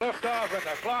liftoff and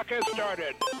the clock has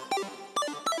started.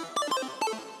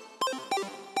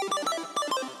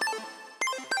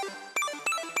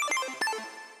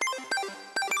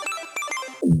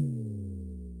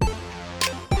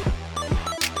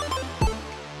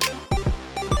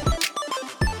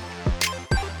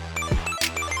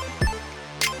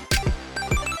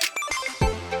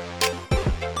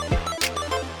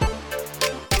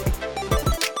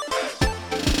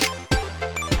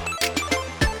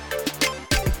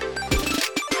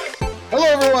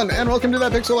 And welcome to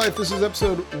That Pixel Life. This is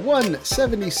episode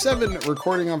 177,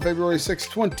 recording on February 6,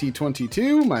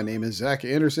 2022. My name is Zach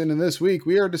Anderson, and this week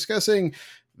we are discussing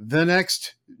the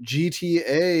next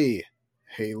GTA.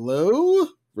 Halo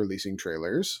releasing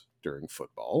trailers during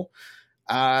football.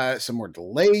 Some more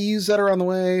delays that are on the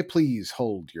way. Please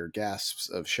hold your gasps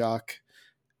of shock.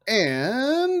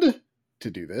 And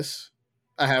to do this,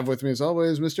 I have with me as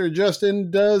always Mr. Justin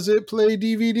Does It Play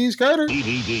DVDs Carter.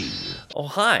 DVD. Oh,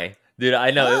 hi. Dude,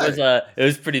 I know. Hi. It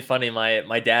was pretty funny.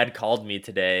 My dad called me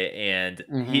today, and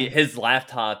his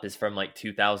laptop is from like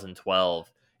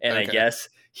 2012, and okay. I guess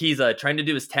he's trying to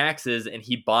do his taxes, and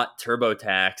he bought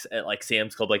TurboTax at like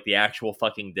Sam's Club, like the actual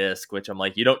fucking disc. Which I'm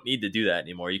like, you don't need to do that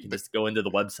anymore. You can just go into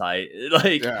the website,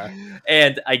 like. Yeah.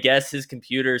 And I guess his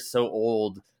computer is so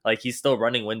old, like he's still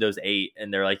running Windows 8,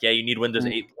 and they're like, yeah, you need Windows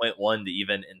 8.1 to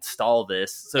even install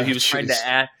this. So he was trying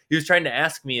to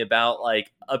ask me about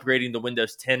like upgrading to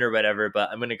Windows 10 or whatever, but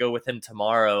I'm gonna go with him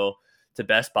tomorrow to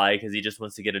Best Buy because he just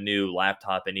wants to get a new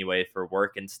laptop anyway for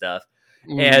work and stuff.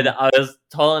 And I was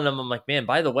telling him, I'm like, man,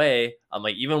 by the way, I'm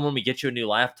like, even when we get you a new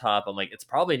laptop, I'm like, it's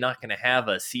probably not gonna have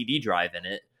a CD drive in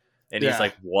it. And he's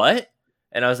like, what?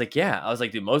 And I was like, yeah. I was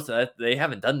like, dude, most of that, they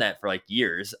haven't done that for like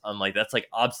years. I'm like, that's like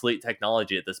obsolete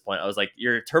technology at this point. I was like,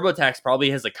 your TurboTax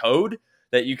probably has a code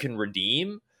that you can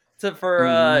redeem for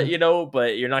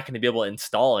but you're not going to be able to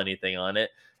install anything on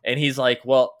it. And he's like,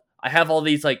 well, I have all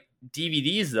these like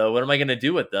DVDs though. What am I going to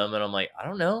do with them? And I'm like, I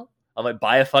don't know. I might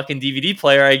buy a fucking DVD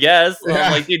player, I guess. Yeah.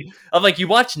 I'm like, dude, you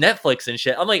watch Netflix and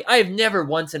shit. I'm like, I have never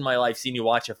once in my life seen you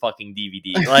watch a fucking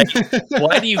DVD. Like,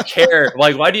 why do you care?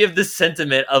 Like, why do you have this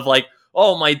sentiment of like,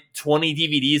 oh, my 20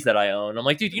 DVDs that I own? I'm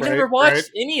like, dude, you never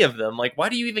watched any of them. Like, why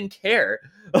do you even care?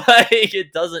 Like,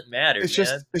 it doesn't matter. It's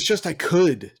just I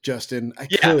could, Justin. I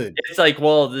could. It's like,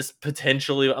 well, this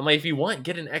potentially, I'm like, if you want,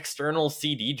 get an external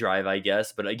CD drive, I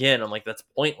guess. But again, I'm like, that's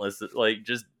pointless. Like,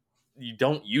 just, you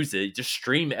don't use it. Just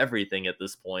stream everything at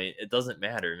this point. It doesn't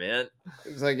matter, man.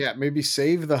 It's like, yeah, maybe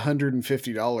save the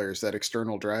 $150 that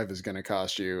external drive is going to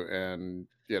cost you and,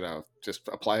 just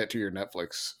apply it to your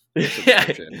Netflix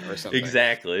subscription or something.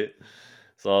 Exactly.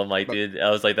 So I'm like, dude, I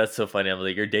was like, that's so funny. I'm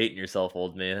like, you're dating yourself,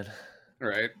 old man.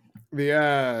 Right.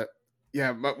 But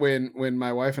when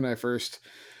my wife and I first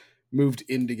moved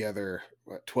in together,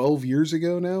 12 years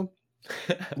ago now,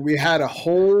 we had a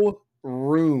whole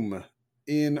room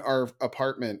in our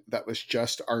apartment that was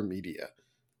just our media.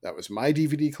 That was my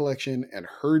DVD collection and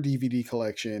her DVD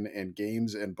collection and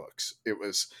games and books. It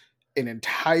was an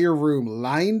entire room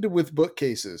lined with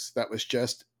bookcases that was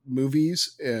just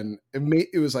movies, and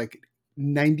it was like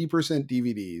 90%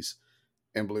 DVDs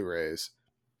and Blu-rays,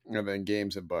 and then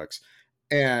games and books.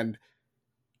 And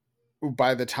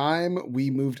by the time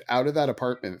we moved out of that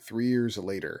apartment 3 years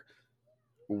later,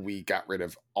 we got rid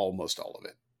of almost all of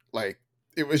it. Like,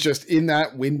 it was just in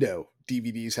that window,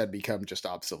 DVDs had become just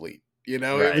obsolete. It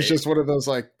was just one of those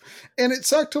like, and it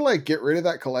sucked to like get rid of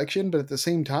that collection, but at the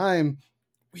same time,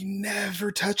 we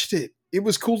never touched it. It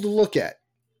was cool to look at.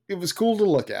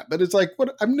 But it's like,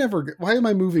 why am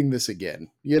I moving this again?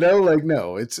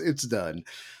 No, it's done.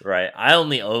 Right. I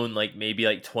only own like maybe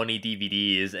like 20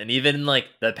 DVDs. And even in like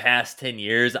the past 10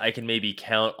 years, I can maybe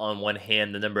count on one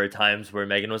hand the number of times where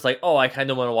Megan was like, oh, I kind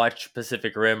of want to watch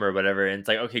Pacific Rim or whatever. And it's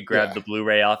like, okay, grab the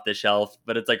Blu-ray off the shelf.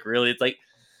 But it's like, really, it's like,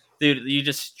 dude, you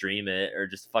just stream it or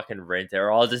just fucking rent it,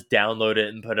 or I'll just download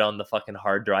it and put it on the fucking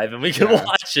hard drive and we can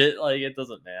watch it. Like, it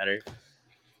doesn't matter.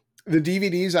 The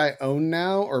DVDs I own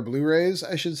now, or Blu-rays,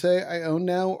 I should say, I own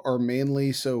now, are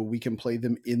mainly so we can play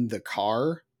them in the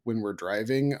car when we're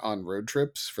driving on road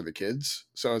trips for the kids.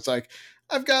 So it's like,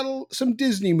 I've got some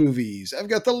Disney movies. I've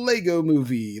got the Lego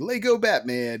movie, Lego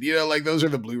Batman. Like those are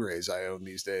the Blu-rays I own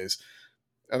these days.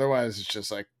 Otherwise, it's just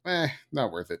like,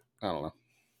 not worth it. I don't know.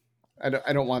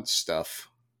 I don't want stuff.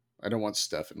 I don't want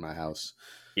stuff in my house.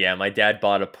 Yeah, my dad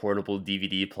bought a portable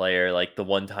DVD player like the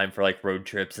one time for like road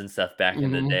trips and stuff back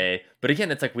in the day. But again,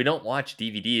 it's like we don't watch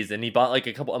DVDs, and he bought like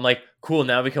a couple. I'm like, cool,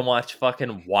 now we can watch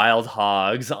fucking Wild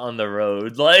Hogs on the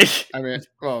road. Like, I mean,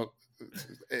 well,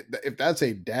 if that's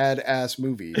a dad ass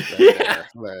movie, right there,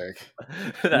 like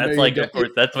that's like, of course,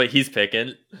 that's what he's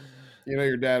picking. You know,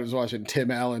 your dad was watching Tim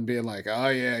Allen being like, "Oh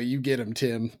yeah, you get him,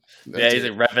 Tim." That's he's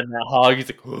like revving that hog. He's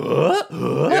like,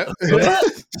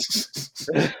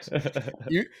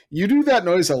 you do that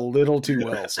noise a little too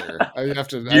well, sir. I have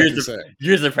to say.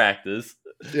 Years of practice.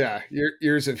 Yeah,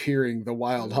 years of hearing the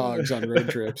wild hogs on road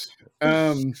trips.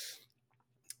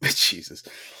 Jesus.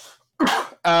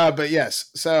 But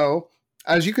yes, so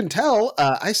as you can tell,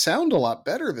 I sound a lot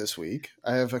better this week.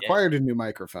 I have acquired a new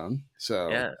microphone. So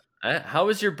yeah. How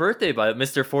was your birthday, by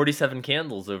Mr. 47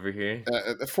 Candles over here?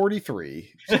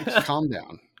 43. Calm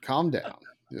down.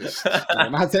 Just,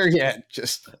 I'm not there yet.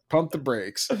 Just pump the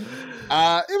brakes.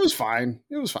 It was fine.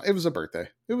 It was a birthday.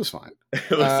 It was fine.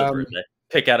 It was a birthday.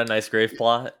 Pick out a nice grave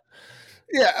plot.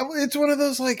 Yeah, it's one of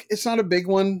those, like, it's not a big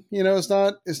one. You know, it's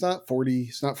not 40.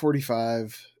 It's not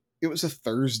 45. It was a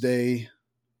Thursday.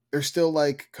 There's still,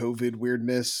 like, COVID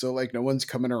weirdness. So, like, no one's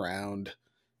coming around.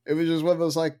 It was just one of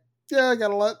those, like, yeah, I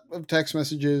got a lot of text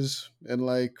messages and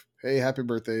like, hey, happy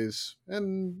birthdays.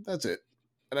 And that's it.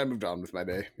 And I moved on with my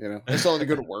day. You know, I still had to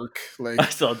go to work. Like, I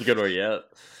still have to go to work yet.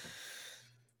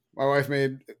 My wife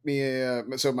made me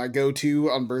so my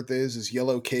go-to on birthdays is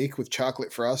yellow cake with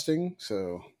chocolate frosting.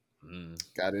 So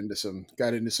got into some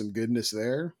goodness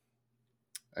there.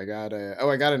 I got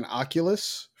an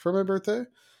Oculus for my birthday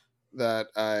that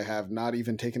I have not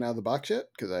even taken out of the box yet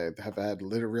because I have had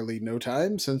literally no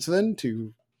time since then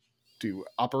to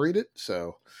operate it.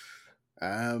 So,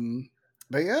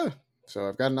 but yeah, so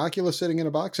I've got an Oculus sitting in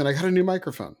a box and I got a new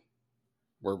microphone.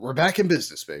 We're back in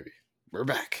business, baby. We're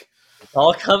back. It's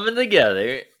all coming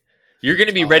together. You're going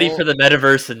to be ready for the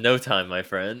metaverse in no time, my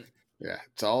friend. Yeah,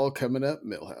 it's all coming up,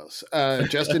 Millhouse.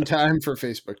 Just in time for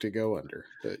Facebook to go under.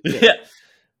 But yeah.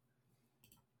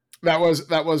 That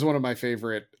was one of my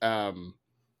favorite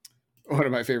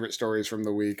stories from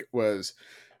the week was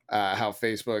how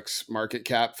Facebook's market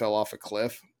cap fell off a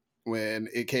cliff when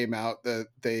it came out that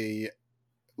they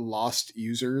lost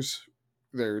users.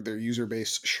 Their user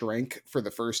base shrank for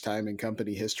the first time in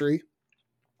company history.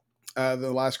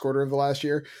 The last quarter of the last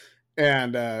year.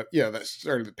 And that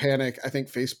started the panic. I think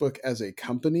Facebook as a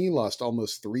company lost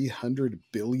almost $300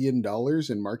 billion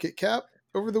in market cap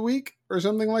over the week or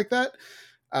something like that.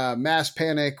 Mass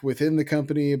panic within the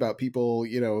company about people,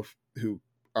 who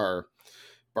are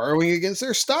borrowing against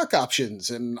their stock options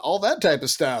and all that type of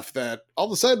stuff that all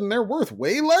of a sudden they're worth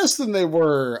way less than they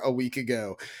were a week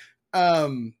ago.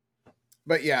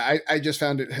 But yeah, I just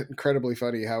found it incredibly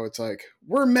funny how it's like,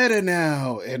 we're meta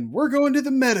now and we're going to the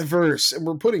metaverse and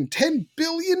we're putting $10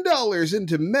 billion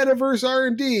into metaverse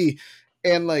R&D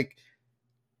and like,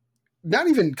 not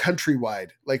even countrywide,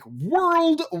 like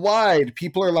worldwide,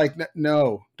 people are like,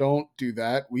 no, don't do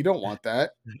that. We don't want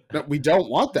that. No, we don't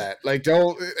want that. Like,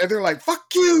 don't. And they're like, fuck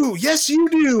you. Yes, you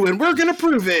do. And we're going to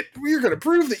prove it. We're going to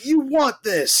prove that you want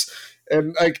this.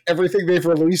 And like everything they've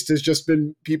released has just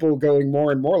been people going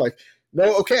more and more like,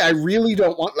 no, okay, I really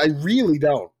don't.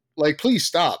 Like, please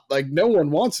stop. Like, no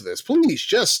one wants this. Please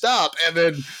just stop. And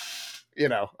then,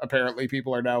 apparently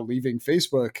people are now leaving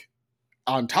Facebook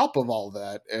on top of all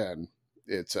that, and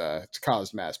it's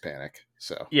caused mass panic.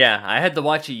 So yeah, I had to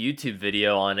watch a YouTube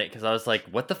video on it because I was like,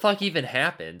 what the fuck even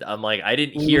happened? I'm like, I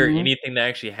didn't hear anything that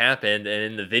actually happened. And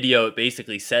in the video, it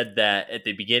basically said that at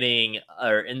the beginning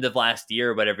or end of last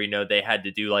year or whatever, they had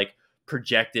to do like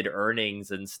projected earnings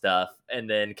and stuff. And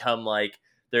then come like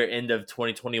their end of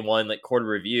 2021, like quarter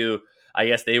review, I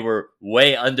guess they were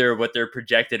way under what their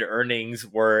projected earnings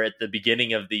were at the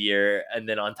beginning of the year. And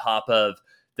then on top of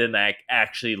them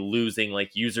actually losing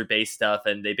like user base stuff.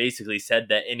 And they basically said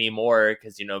that anymore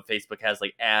because, Facebook has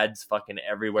like ads fucking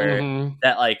everywhere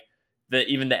that like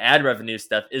even the ad revenue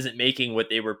stuff isn't making what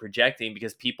they were projecting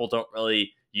because people don't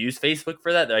really use Facebook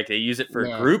for that. Like they use it for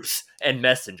groups and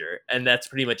Messenger, and that's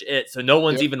pretty much it. So no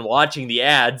one's even watching the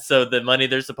ads. So the money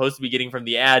they're supposed to be getting from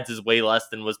the ads is way less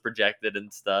than was projected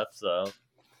and stuff. So,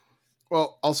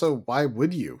 well, also, why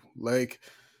would you? Like,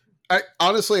 I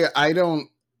don't.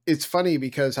 It's funny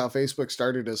because how Facebook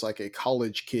started as like a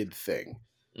college kid thing.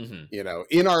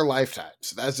 In our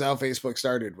lifetimes, that's how Facebook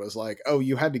started, was like, oh,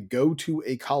 you had to go to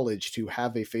a college to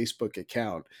have a Facebook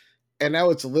account. And now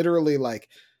it's literally like,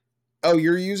 oh,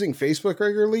 you're using Facebook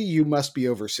regularly, you must be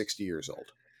over 60 years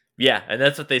old. Yeah, and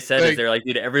that's what they said. Is they're like,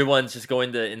 dude, everyone's just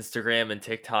going to Instagram and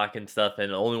TikTok and stuff,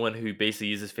 and the only one who basically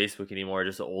uses Facebook anymore are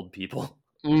just old people.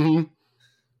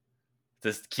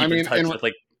 Just keep in touch with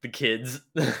like the kids.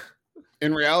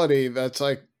 In reality, that's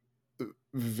like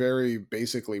very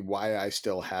basically why I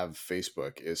still have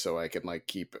Facebook, is so I can like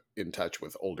keep in touch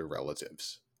with older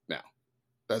relatives now.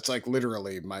 That's like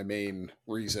literally my main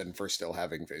reason for still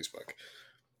having Facebook.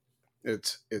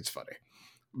 It's funny.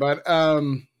 But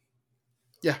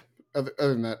yeah, Other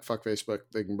than that, fuck Facebook.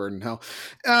 They can burn in hell.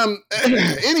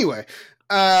 Anyway,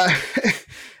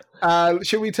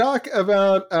 should we talk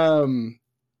about?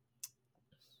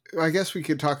 I guess we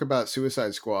could talk about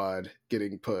Suicide Squad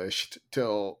getting pushed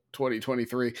till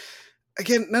 2023.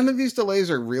 Again, none of these delays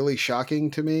are really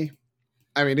shocking to me.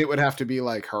 I mean, it would have to be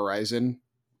like Horizon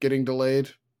getting delayed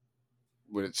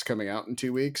when it's coming out in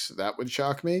 2 weeks. That would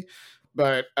shock me.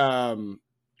 But, I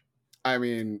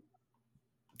mean,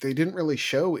 they didn't really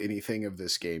show anything of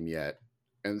this game yet.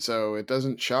 And so it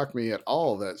doesn't shock me at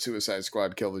all that Suicide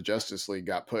Squad Kill the Justice League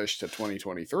got pushed to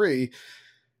 2023.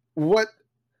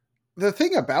 The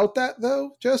thing about that,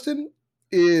 though, Justin,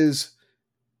 is,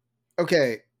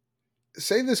 okay,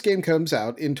 say this game comes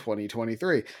out in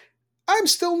 2023. I'm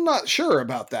still not sure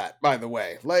about that, by the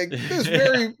way. Like, this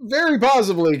very, very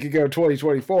possibly could go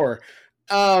 2024.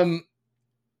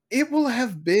 It will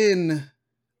have been,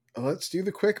 let's do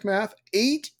the quick math,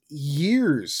 8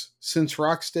 years since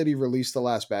Rocksteady released the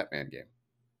last Batman game.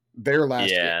 Their last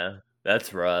game. Yeah,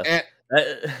 that's rough.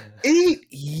 8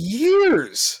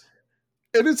 years!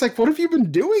 And it's like, what have you been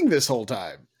doing this whole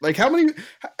time? Like, how many...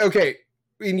 Okay,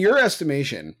 in your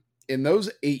estimation, in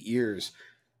those 8 years,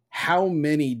 how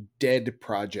many dead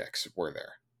projects were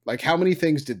there? Like, how many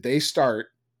things did they start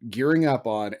gearing up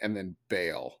on and then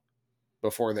bail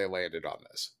before they landed on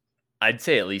this? I'd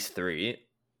say at least 3.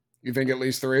 You think at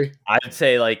least 3? I'd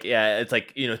say, like, yeah, it's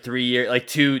like, 3 years, like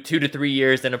 2 to 3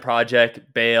 years in a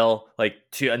project, bail, like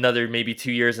another maybe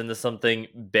 2 years into something,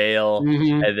 bail,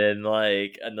 and then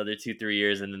like another 2-3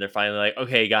 years, and then they're finally like,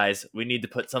 okay, guys, we need to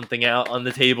put something out on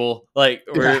the table. Like,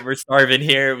 we're starving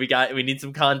here. We need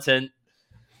some content.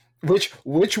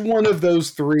 Which one of those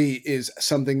 3 is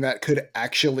something that could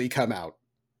actually come out?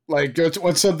 Like,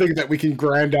 what's something that we can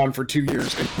grind down for 2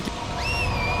 years?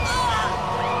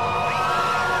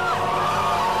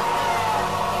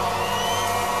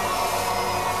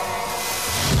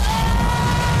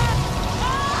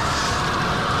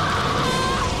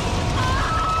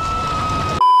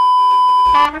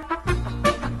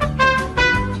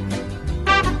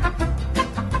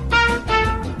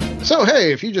 So,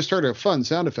 hey, if you just heard a fun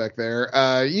sound effect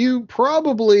there, you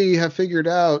probably have figured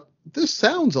out this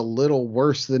sounds a little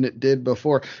worse than it did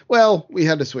before. Well, we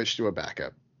had to switch to a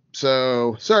backup.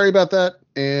 So, sorry about that.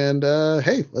 And,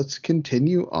 hey, let's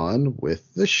continue on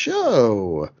with the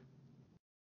show.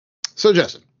 So,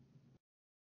 Justin,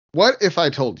 what if I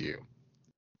told you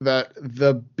that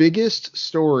the biggest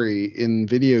story in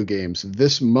video games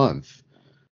this month,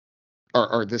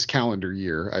 or this calendar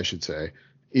year, I should say,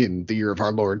 in the year of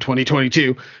our Lord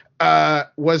 2022,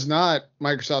 was not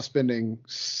Microsoft spending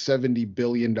 $70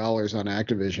 billion on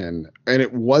Activision, and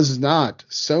it was not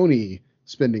Sony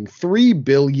spending $3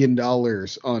 billion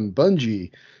on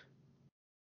Bungie,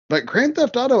 but Grand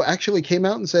Theft Auto actually came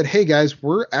out and said, hey guys,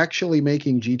 we're actually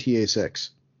making GTA 6.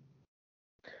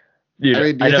 Dude, I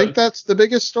mean, do you think that's the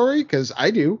biggest story? Because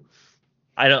I do.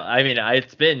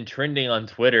 It's been trending on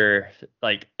Twitter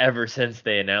like ever since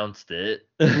they announced it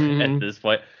at this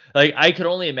point. Like, I could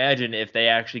only imagine if they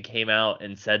actually came out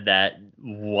and said that,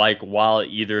 like, while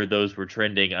either of those were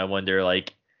trending, I wonder,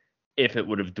 like, if it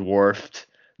would have dwarfed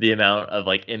the amount of,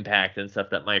 like, impact and stuff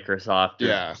that Microsoft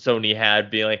or Sony had,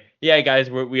 being like, yeah, guys,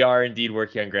 we are indeed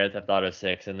working on Grand Theft Auto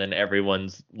 6, and then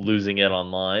everyone's losing it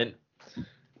online.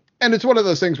 And it's one of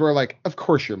those things where, like, of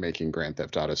course you're making Grand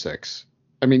Theft Auto 6.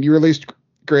 I mean, you released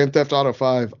Grand Theft Auto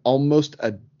 5 almost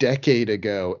a decade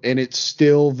ago, and it's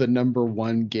still the number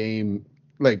one game,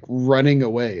 like, running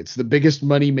away. It's the biggest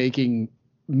money-making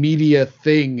media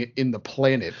thing in the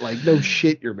planet. Like, no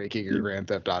shit, you're making your Grand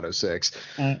Theft Auto 6.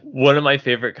 One of my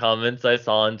favorite comments I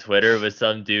saw on Twitter was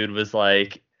some dude was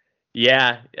like,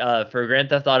 yeah, for Grand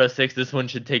Theft Auto 6, this one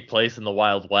should take place in the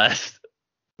Wild West.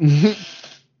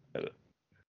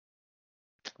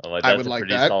 Oh, that's I would a like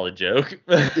pretty that. solid joke.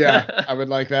 Yeah, I would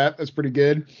like that. That's pretty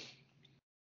good.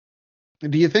 Where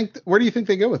do you think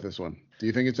they go with this one? Do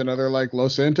you think it's another, like,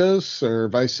 Los Santos or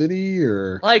Vice City,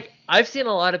 or, like, I've seen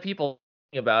a lot of people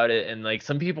talking about it, and, like,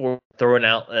 some people were throwing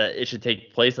out it should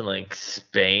take place in, like,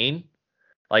 Spain,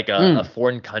 like a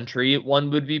foreign country one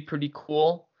would be pretty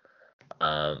cool,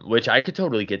 which I could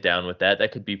totally get down with.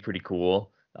 That could be pretty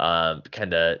cool.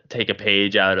 Kind of take a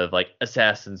page out of, like,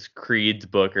 Assassin's Creed's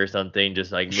book or something,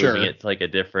 just, like, moving it to, like, a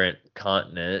different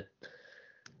continent.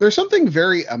 There's something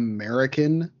very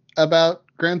American about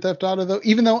Grand Theft Auto, though,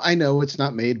 even though I know it's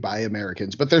not made by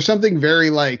Americans, but there's something very,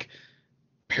 like,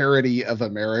 parody of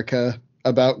America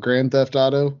about Grand Theft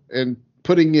Auto, and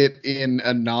putting it in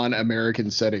a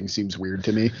non-American setting seems weird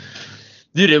to me.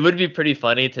 Dude, it would be pretty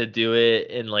funny to do it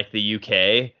in like the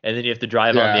UK, and then you have to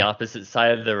drive on the opposite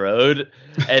side of the road,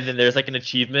 and then there's like an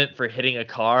achievement for hitting a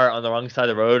car on the wrong side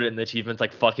of the road, and the achievement's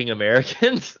like fucking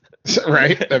Americans.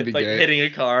 Right? That'd be like great. hitting a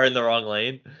car in the wrong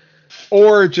lane.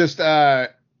 Or just they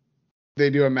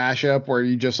do a mashup where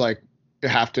you just like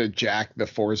have to jack the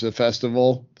Forza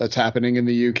festival that's happening in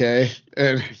the UK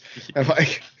and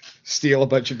like steal a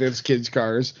bunch of those kids'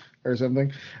 cars or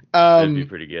something. That'd be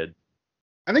pretty good.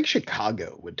 I think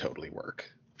Chicago would totally work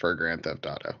for a Grand Theft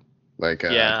Auto. Like,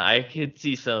 yeah, I could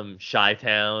see some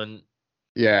Chi-Town.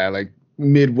 Yeah, like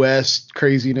Midwest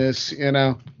craziness, you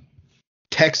know.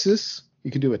 Texas,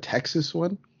 you could do a Texas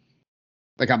one,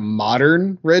 like a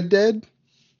modern Red Dead.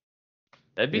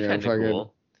 That'd be kind of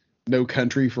cool. No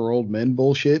Country for Old Men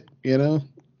bullshit, you know.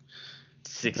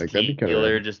 16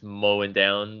 killer just mowing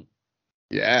down.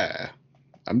 Yeah,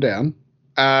 I'm down.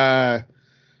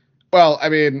 Well, I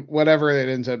mean, whatever it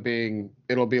ends up being,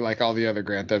 it'll be like all the other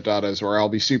Grand Theft Autos where I'll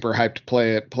be super hyped to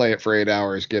play it for 8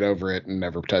 hours, get over it, and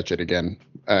never touch it again.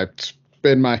 That's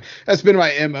been my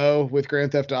MO with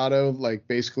Grand Theft Auto, like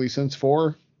basically since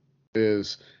 4,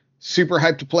 is super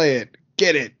hyped to play it,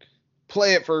 get it,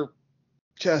 play it for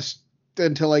just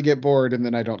until I get bored, and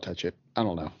then I don't touch it. I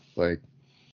don't know, like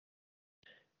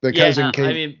the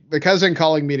cousin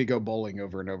calling me to go bowling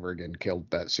over and over again killed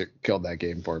that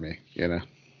game for me, you know.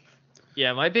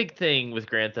 Yeah, my big thing with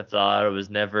Grand Theft Auto was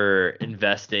never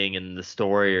investing in the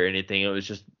story or anything. It was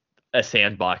just a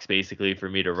sandbox, basically, for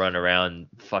me to run around and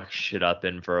fuck shit up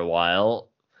in for a while.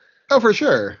 Oh, for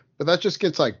sure. But that just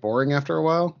gets, like, boring after a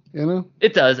while, you know?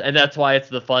 It does, and that's why it's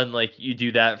the fun, like, you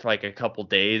do that for, like, a couple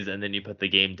days, and then you put the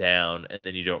game down, and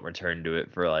then you don't return to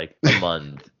it for, like, a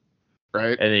month.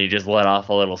 Right. And then you just let off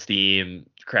a little steam,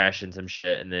 crash in some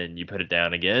shit, and then you put it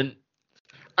down again.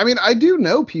 I mean, I do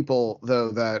know people,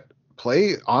 though, that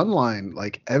play online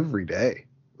like every day.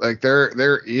 Like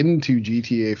they're into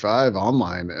GTA 5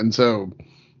 online, and so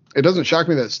it doesn't shock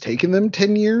me that it's taken them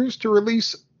 10 years to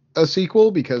release a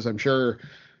sequel, because I'm sure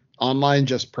online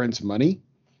just prints money.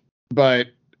 But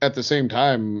at the same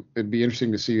time, it'd be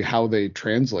interesting to see how they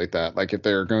translate that, like if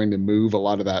they're going to move a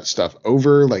lot of that stuff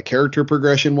over, like character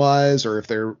progression wise, or if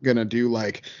they're going to do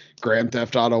like Grand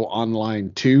Theft Auto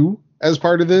Online 2 as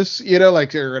part of this, you know,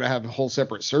 like they're going to have whole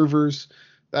separate servers,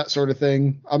 that sort of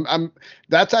thing.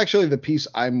 That's actually the piece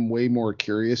I'm way more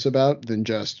curious about than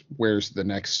just where's the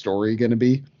next story going to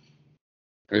be.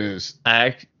 They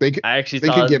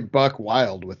could get buck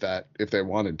wild with that if they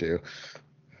wanted to.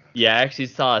 Yeah, I actually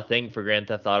saw a thing for Grand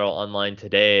Theft Auto Online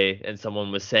today, and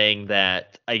someone was saying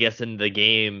that, I guess in the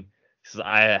game, because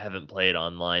I haven't played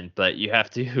online, but you have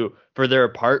to, for their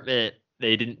apartment,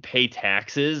 they didn't pay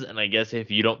taxes, and I guess if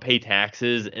you don't pay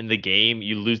taxes in the game,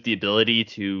 you lose the ability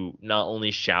to not only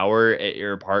shower at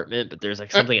your apartment, but there's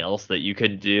like something else that you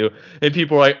can do. And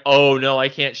people are like, oh no, I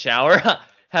can't shower.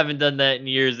 Haven't done that in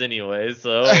years anyway,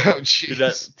 so you're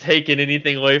not taking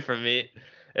anything away from me.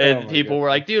 And people were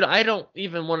like, dude, I don't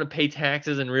even want to pay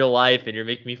taxes in real life, and you're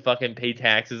making me fucking pay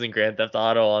taxes in Grand Theft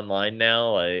Auto Online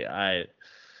now.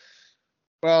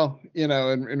 Well, you know,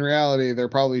 in reality, they're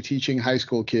probably teaching high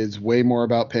school kids way more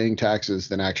about paying taxes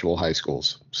than actual high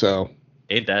schools. So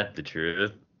ain't that the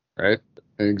truth? Right?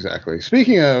 Exactly.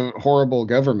 Speaking of horrible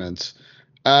governments,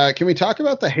 can we talk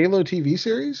about the Halo TV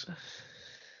series?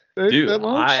 Dude,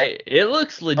 it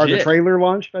looks legit. Or the trailer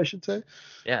launched, I should say.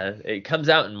 Yeah, it comes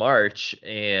out in March,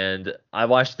 and I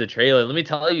watched the trailer. Let me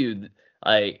tell you,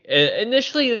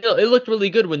 initially it looked really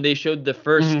good when they showed the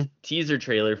first teaser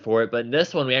trailer for it, but in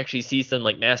this one we actually see some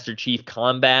like Master Chief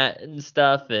combat and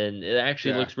stuff, and it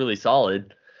actually looks really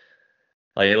solid.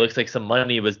 Like it looks like some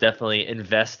money was definitely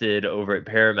invested over at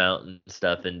Paramount and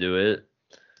stuff into it.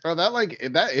 Oh,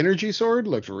 that energy sword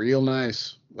looked real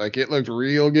nice. Like it looked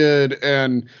real good,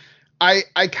 and I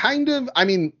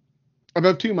mean, I'm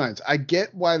of two minds. I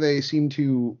get why they seem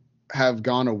to have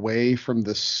gone away from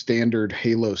the standard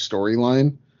Halo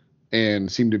storyline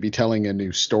and seem to be telling a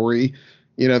new story.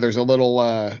 You know, there's a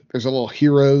little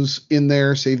heroes in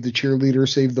there, save the cheerleader,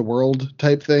 save the world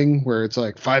type thing, where it's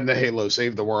like find the Halo,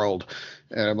 save the world.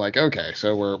 And I'm like, okay,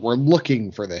 so we're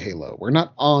looking for the Halo. We're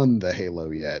not on the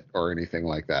Halo yet or anything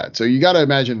like that. So you got to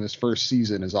imagine this first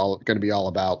season is all going to be all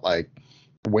about like,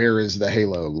 where is the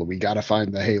Halo? We got to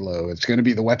find the Halo. It's going to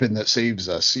be the weapon that saves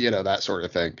us, you know, that sort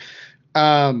of thing.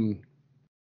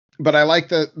 But I like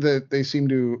that they seem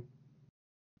to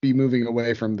be moving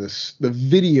away from the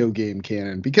video game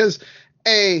canon, because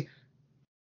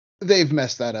they've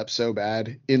messed that up so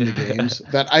bad in the games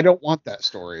that I don't want that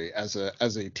story as a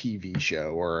TV show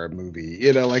or a movie,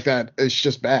 you know, like that. It's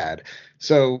just bad.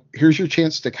 So here's your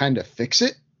chance to kind of fix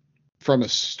it from a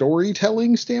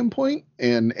storytelling standpoint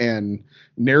and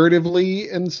narratively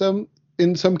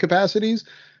in some capacities.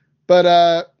 But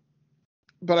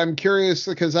I'm curious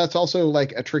because that's also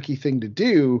like a tricky thing to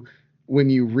do when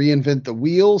you reinvent the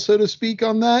wheel, so to speak,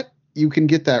 on that. You can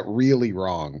get that really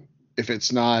wrong if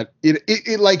it's not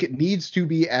it like it needs to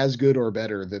be as good or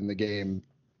better than the game,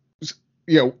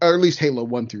 or at least Halo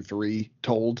 1 through 3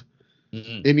 told.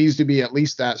 Mm-hmm. It needs to be at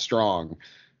least that strong.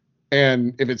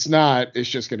 And if it's not, it's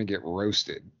just going to get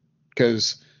roasted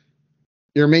because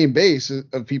your main base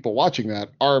of people watching that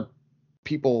are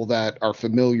people that are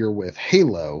familiar with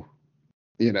Halo,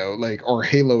 or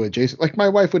Halo adjacent. Like my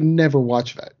wife would never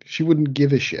watch that. She wouldn't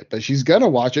give a shit, but she's going to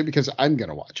watch it because I'm going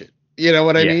to watch it. You know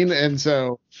what I mean? And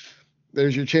so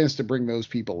there's your chance to bring those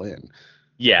people in.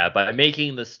 Yeah, by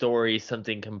making the story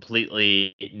something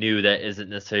completely new that isn't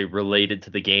necessarily related to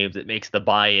the games, it makes the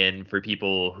buy-in for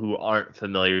people who aren't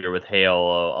familiar with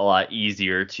Halo a lot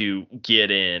easier to get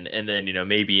in. And then,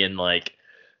 maybe in like,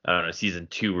 I don't know, season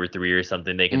 2 or 3 or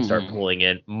something, they can start pulling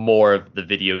in more of the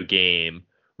video game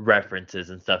references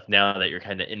and stuff now that you're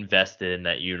kind of invested in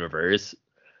that universe.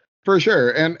 For sure.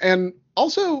 And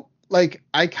also, like,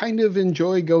 I kind of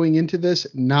enjoy going into this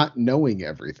not knowing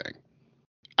everything.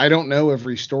 I don't know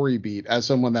every story beat as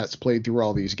someone that's played through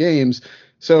all these games.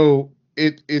 So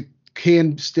it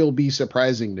can still be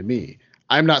surprising to me.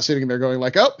 I'm not sitting there going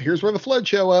like, oh, here's where the Flood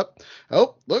show up.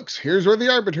 Oh, looks, here's where the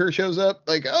Arbiter shows up.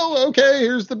 Like, oh, okay,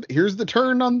 here's the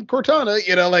turn on Cortana.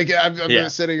 I'm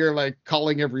not sitting here like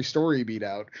calling every story beat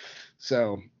out.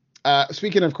 So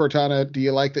speaking of Cortana, do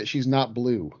you like that she's not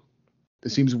blue? It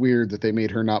seems weird that they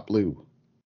made her not blue.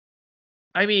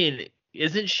 I mean,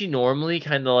 isn't she normally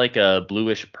kind of like a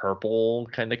bluish purple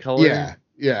kind of color?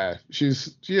 Yeah.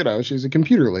 She's a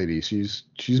computer lady. She's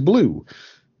blue,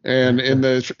 and in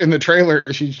the trailer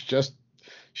she's just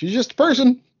a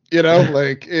person.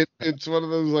 Like it's one of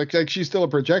those like she's still a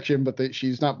projection, but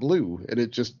she's not blue, and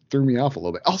it just threw me off a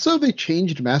little bit. Also, they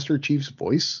changed Master Chief's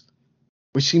voice,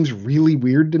 which seems really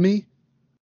weird to me.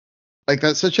 Like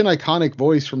that's such an iconic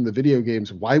voice from the video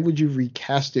games. Why would you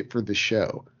recast it for the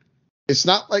show? It's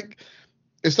not like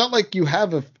you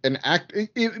have an act.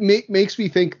 It makes me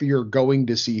think that you're going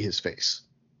to see his face.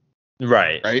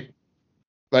 Right.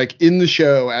 Like in the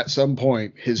show, at some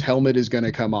point, his helmet is going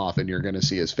to come off and you're going to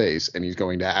see his face and he's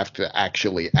going to have to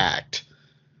actually act.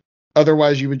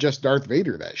 Otherwise, you would just Darth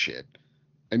Vader that shit.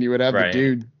 And you would have the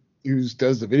dude who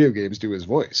does the video games do his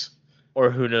voice. Or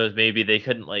who knows, maybe they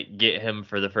couldn't like get him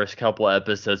for the first couple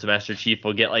episodes. So Master Chief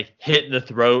will get like hit in the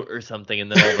throat or something, and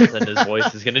then all of a sudden his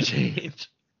voice is going to change.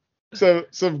 So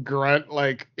some grunt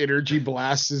like energy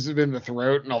blasts him in the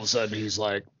throat, and all of a sudden he's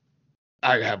like,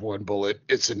 "I have one bullet.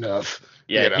 It's enough."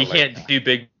 Yeah, he can't do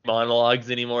big monologues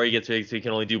anymore. He gets big, so he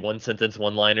can only do one sentence,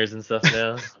 one-liners and stuff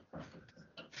now.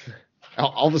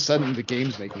 all of a sudden, the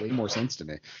games make way more sense to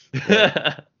me.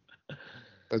 Yeah.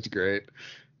 That's great.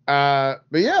 But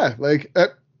yeah, like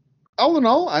all in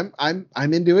all, I'm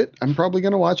into it. I'm probably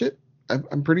gonna watch it.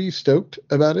 I'm pretty stoked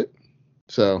about it.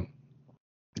 So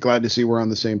glad to see we're on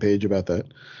the same page about that.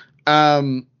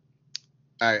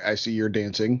 I see you're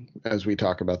dancing as we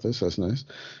talk about this. That's nice.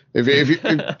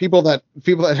 If people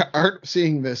that aren't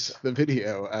seeing the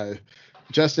video,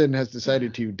 Justin has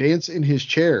decided to dance in his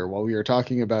chair while we are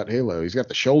talking about Halo. He's got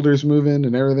the shoulders moving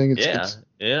and everything. It's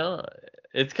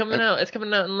coming out. It's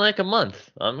coming out in like a month.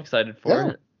 I'm excited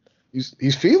for it.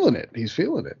 He's feeling it. He's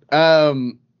feeling it.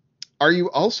 Are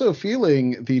you also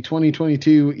feeling the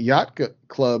 2022 Yacht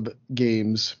Club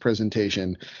Games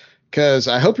presentation? Because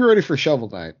I hope you're ready for Shovel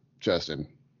Knight, Justin.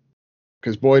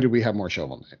 Because boy, do we have more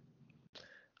Shovel Knight.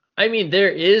 I mean,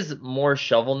 there is more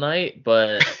Shovel Knight,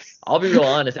 but I'll be real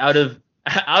honest. Out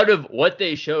of what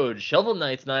they showed, Shovel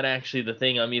Knight's not actually the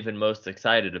thing I'm even most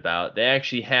excited about. They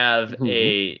actually have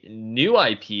a new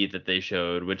IP that they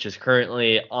showed, which is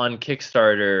currently on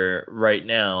Kickstarter right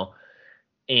now.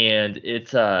 And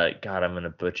it's God, I'm gonna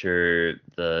butcher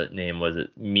the name. Was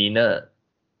it Mina?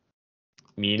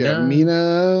 Yeah,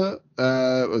 Mina.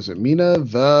 Was it Mina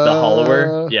the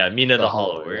Hollower? Yeah, Mina the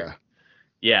Hollower.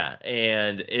 Yeah,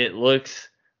 and it looks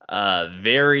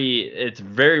it's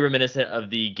very reminiscent of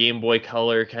the Game Boy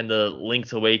Color kind of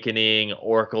Link's Awakening,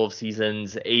 Oracle of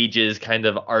Seasons, Ages kind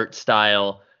of art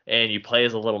style, and you play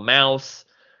as a little mouse,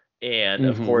 and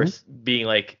of course being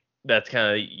like that's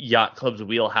kind of Yacht Club's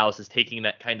wheelhouse is taking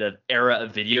that kind of era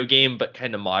of video game but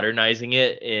kind of modernizing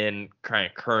it in kind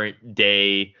of current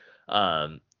day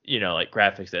like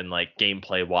graphics and like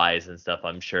gameplay wise and stuff.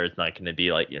 I'm sure it's not going to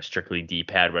be like strictly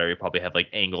D-pad where you probably have like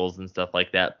angles and stuff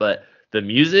like that, but the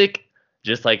music,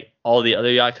 just like all the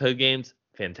other Yacht Club games,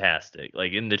 fantastic.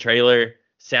 Like in the trailer,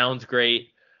 sounds great.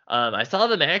 I saw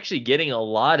them actually getting a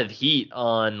lot of heat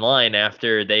online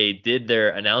after they did their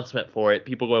announcement for it.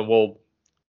 People going, well,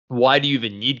 why do you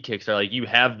even need Kickstarter? Like, you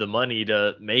have the money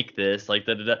to make this. Like,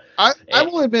 I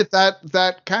will admit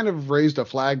that kind of raised a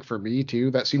flag for me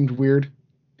too. That seemed weird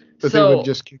that they would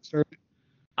just Kickstart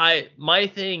it. My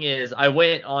thing is, I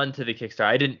went on to the Kickstarter.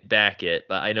 I didn't back it,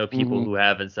 but I know people who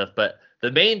have and stuff. But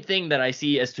the main thing that I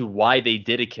see as to why they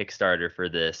did a Kickstarter for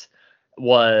this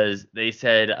was they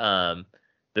said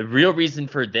the real reason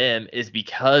for them is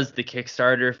because the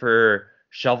Kickstarter for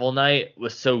Shovel Knight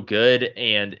was so good,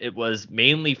 and it was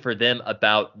mainly for them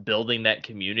about building that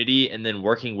community and then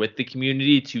working with the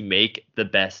community to make the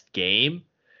best game.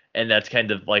 And that's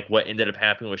kind of like what ended up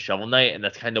happening with Shovel Knight, and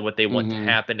that's kind of what they want to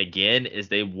happen again, is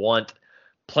they want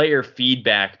player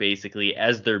feedback basically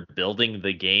as they're building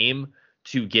the game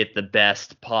to get the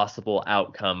best possible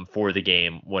outcome for the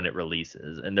game when it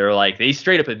releases. And they're like, they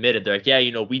straight up admitted, they're like, yeah,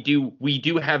 we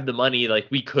do have the money, like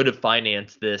we could have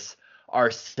financed this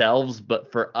ourselves,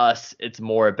 but for us it's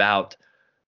more about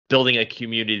building a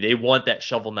community. They want that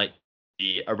Shovel Knight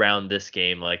around this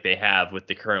game like they have with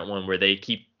the current one, where they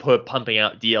keep pumping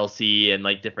out DLC and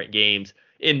like different games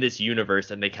in this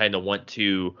universe, and they kind of want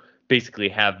to basically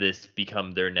have this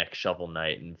become their next Shovel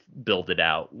Knight and build it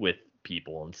out with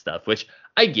people and stuff, which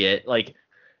I get, like,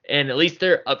 and at least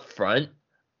they're upfront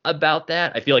about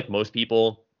that. I feel like most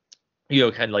people,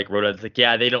 kind of like wrote out, like,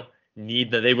 yeah, they don't need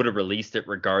that, they would have released it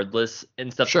regardless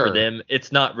and stuff. For them,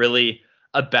 it's not really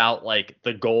about like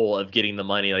the goal of getting the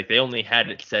money. Like, they only had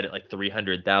it set at like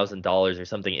 $300,000 or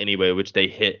something anyway, which they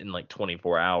hit in like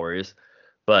 24 hours.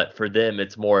 But for them,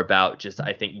 it's more about just,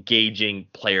 I think, gauging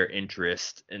player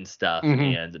interest and stuff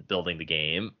and building the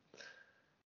game.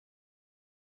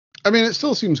 I mean, it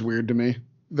still seems weird to me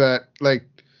that, like,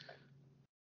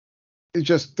 it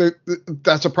just,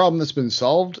 that's a problem that's been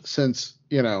solved since,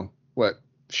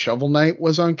 Shovel Knight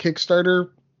was on Kickstarter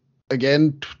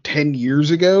again 10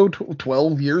 years ago,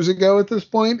 12 years ago at this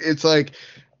point. It's like,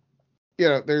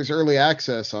 there's early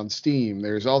access on Steam.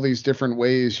 There's all these different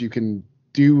ways you can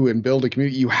do and build a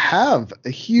community. You have a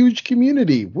huge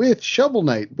community with Shovel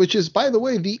Knight, which is, by the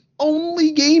way, the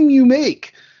only game you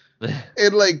make.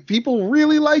 And like, people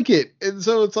really like it. And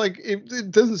so it's like,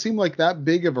 it doesn't seem like that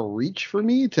big of a reach for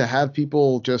me to have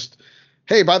people just,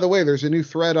 hey, by the way, there's a new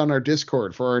thread on our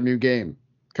Discord for our new game.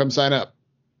 Come sign up.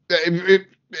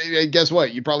 Guess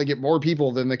what? You probably get more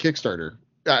people than the Kickstarter.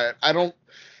 I don't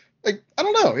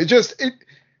know.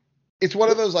 It's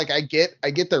one of those, like, I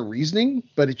get their reasoning,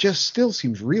 but it just still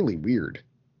seems really weird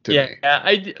to me.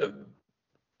 Yeah,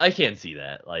 I can see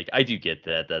that. Like, I do get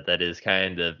that is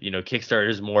kind of, Kickstarter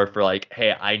is more for like,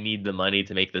 hey, I need the money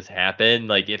to make this happen.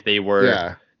 Like, if they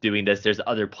were doing this, there's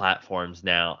other platforms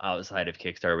now outside of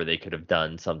Kickstarter where they could have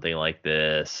done something like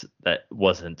this that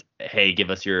wasn't, hey,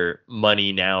 give us your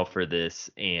money now for this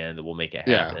and we'll make it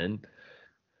happen.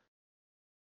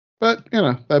 But,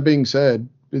 that being said,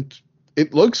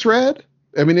 it looks rad.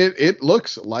 I mean, it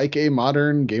looks like a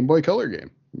modern Game Boy Color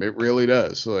game. It really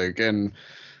does. Like, and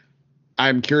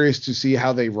I'm curious to see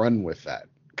how they run with that.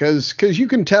 Because you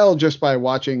can tell just by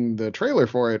watching the trailer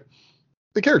for it,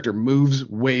 the character moves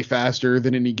way faster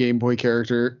than any Game Boy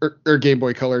character or Game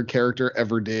Boy Color character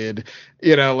ever did.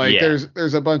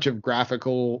 There's a bunch of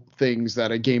graphical things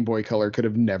that a Game Boy Color could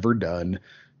have never done,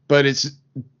 but it's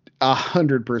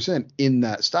 100% in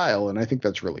that style, and I think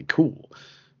that's really cool.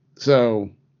 So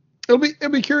it'll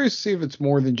be curious to see if it's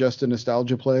more than just a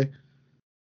nostalgia play,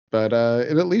 but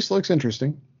it at least looks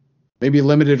interesting. Maybe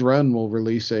Limited Run will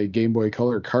release a Game Boy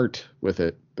Color cart with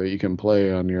it that you can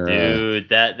play on your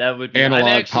that would be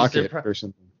analog pocket or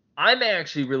something. I'm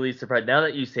actually really surprised. Now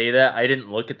that you say that, I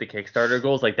didn't look at the Kickstarter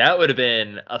goals. Like, that would have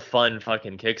been a fun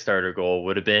fucking Kickstarter goal.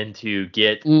 Would have been to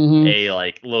get a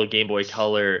like little Game Boy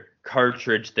Color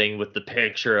cartridge thing with the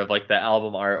picture of like the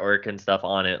album artwork and stuff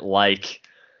on it, like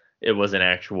it was an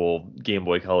actual Game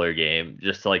Boy Color game,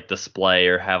 just to like display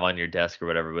or have on your desk or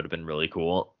whatever. Would have been really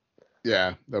cool.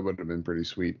 Yeah, that would have been pretty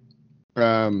sweet.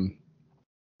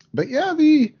 But yeah,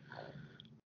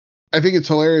 I think it's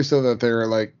hilarious though that they're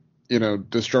like,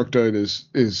 Destructoid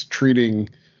is treating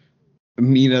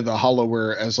Mina the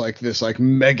Hollower as like this like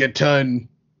megaton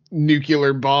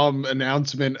nuclear bomb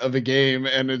announcement of a game,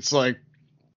 and it's like,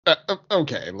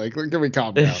 okay, like, can we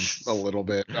calm down a little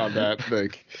bit on that?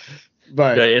 Like,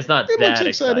 but it's not that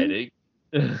exciting.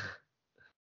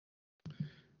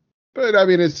 But I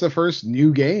mean, it's the first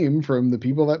new game from the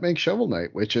people that make Shovel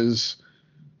Knight, which is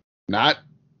not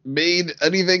made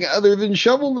anything other than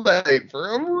Shovel Knight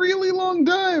for a really long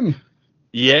time.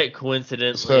 Yeah,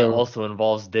 coincidentally, it also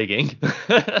involves digging.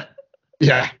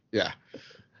 Yeah.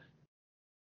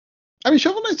 I mean,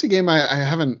 Shovel Knight's a game I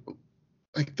haven't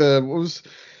like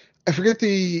I forget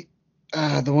the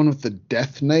one with the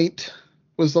Death Knight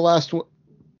was the last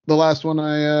one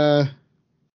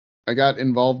I got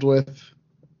involved with,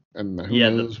 and who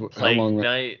knows how long.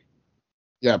 Knight.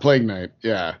 Yeah, Plague Knight.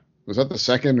 Yeah, was that the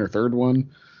second or third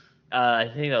one? I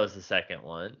think that was the second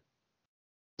one.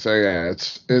 So yeah,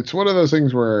 it's one of those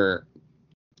things where.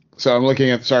 So I'm looking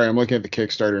at the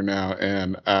Kickstarter now,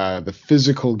 and the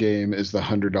physical game is the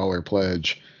 $100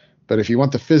 pledge, but if you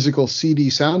want the physical CD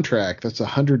soundtrack, that's a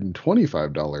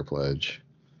 $125 pledge.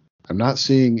 I'm not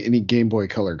seeing any Game Boy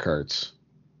Color carts.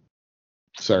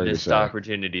 Sorry to say. Missed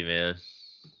opportunity, man.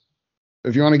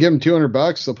 If you want to give them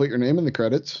 $200, they'll put your name in the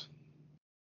credits.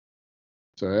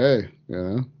 So hey,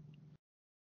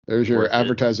 there's your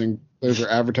advertising. There's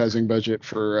your advertising budget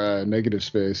for Negative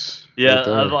Space. Yeah,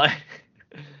 right,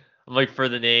 I'm like for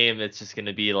the name, it's just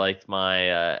gonna be like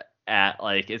my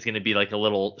it's gonna be like a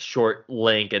little short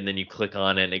link, and then you click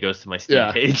on it, and it goes to my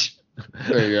Steam page.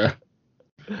 There you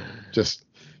go.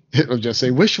 It'll just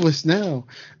say wish list now.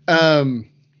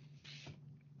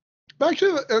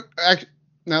 Actually,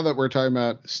 now that we're talking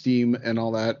about Steam and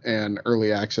all that, and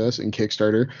early access and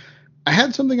Kickstarter, I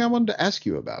had something I wanted to ask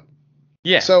you about.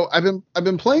 Yeah. So I've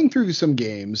been playing through some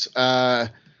games.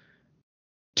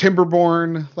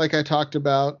 Timberborn, like I talked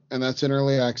about, and that's in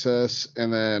early access.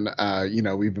 And then,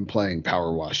 we've been playing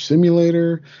Power Wash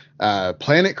Simulator.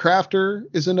 Planet Crafter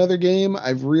is another game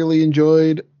I've really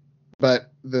enjoyed.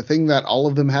 But the thing that all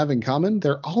of them have in common,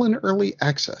 they're all in early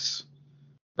access,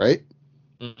 right?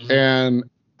 Mm-hmm. And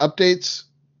updates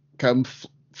come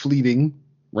fleeting,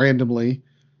 randomly.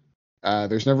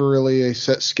 There's never really a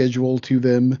set schedule to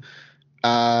them.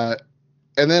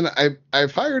 And then I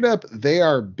fired up They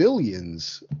Are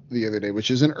Billions the other day,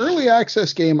 which is an early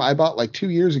access game I bought like 2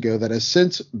 years ago that has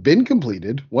since been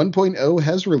completed. 1.0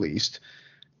 has released,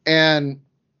 and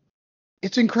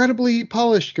it's incredibly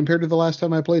polished compared to the last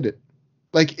time I played it.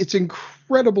 Like, it's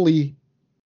incredibly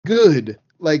good.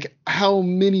 Like, how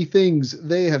many things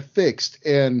they have fixed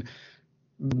and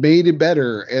made it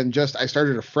better. And just, I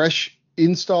started a fresh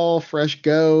install, fresh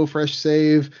go, fresh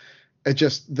save. It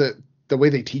just, the way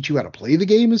they teach you how to play the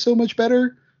game is so much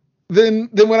better than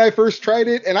when I first tried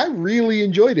it. And I really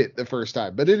enjoyed it the first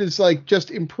time, but it is like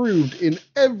just improved in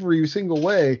every single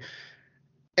way.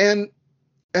 And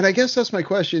I guess that's my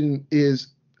question is,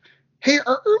 hey,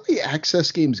 are early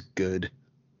access games good?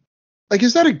 Like,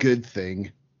 is that a good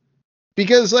thing?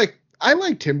 Because like, I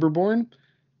like Timberborn.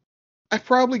 I've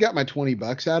probably got my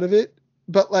 $20 out of it,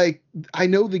 but like, I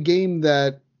know the game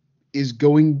that is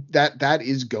going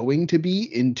to be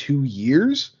in 2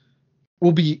 years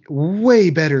will be way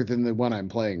better than the one I'm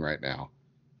playing right now.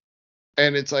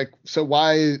 And it's like, so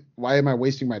why am I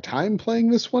wasting my time playing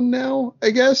this one now, I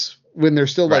guess, when they're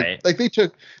still like they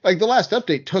took, like, the last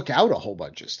update took out a whole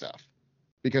bunch of stuff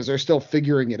because they're still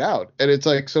figuring it out. And it's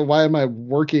like, so why am I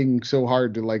working so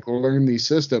hard to like learn these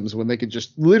systems when they could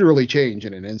just literally change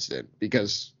in an instant?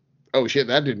 Because, oh shit,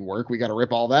 that didn't work, we got to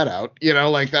rip all that out,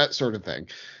 like that sort of thing.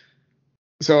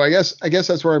 So I guess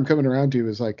that's where I'm coming around to,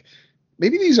 is like,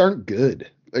 maybe these aren't good.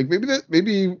 Like,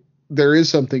 maybe there is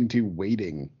something to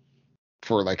waiting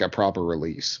for like a proper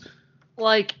release.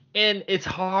 Like, and it's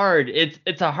hard.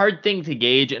 It's a hard thing to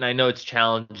gauge, and I know it's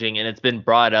challenging, and it's been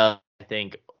brought up, I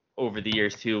think, over the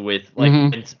years too, with like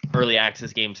when early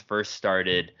access games first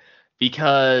started,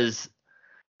 because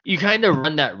you kind of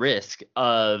run that risk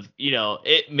of,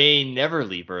 it may never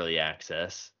leave early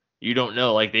access. You don't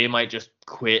know, like, they might just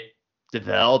quit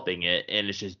developing it, and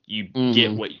it's just you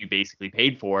get what you basically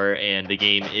paid for, and the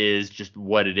game is just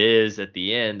what it is at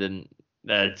the end, and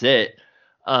that's it.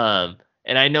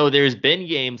 And I know there's been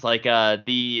games like that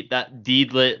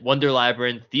Deedlit Wonder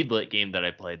Labyrinth Deedlit game that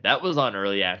I played. That was on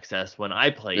early access when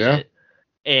I played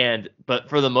it. But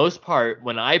for the most part,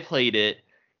 when I played it,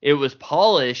 it was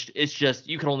polished. It's just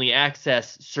you can only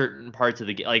access certain parts of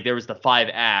the game. Like, there was the 5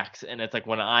 acts, and it's like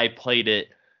when I played it,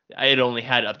 I had only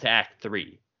had up to Act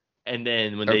 3. And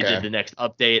then when they did the next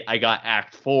update, I got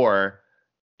Act 4,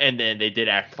 and then they did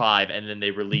Act 5, and then they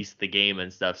released the game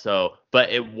and stuff. So, but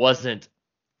it wasn't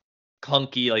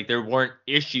clunky, like there weren't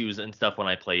issues and stuff when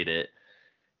I played it.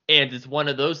 And it's one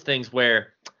of those things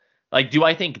where, like, do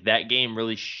I think that game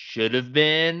really should have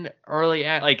been early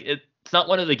like, it's not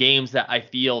one of the games that I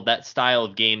feel that style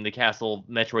of game, the Castle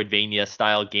Metroidvania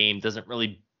style game, doesn't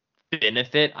really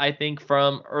benefit, I think,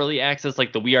 from early access,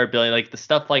 like the We Are Billion, like the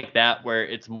stuff like that, where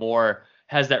it's more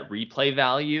has that replay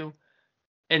value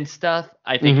and stuff.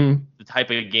 I think the type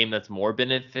of game that's more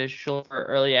beneficial for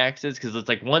early access, because it's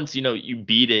like, once you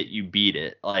beat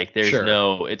it. Like, there's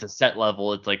it's a set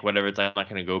level. It's like whatever. It's like, I'm not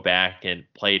going to go back and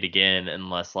play it again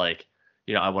unless like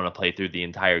I want to play through the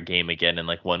entire game again in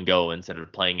like one go instead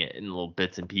of playing it in little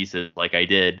bits and pieces like I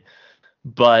did.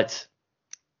 But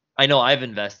I know I've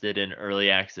invested in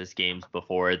early access games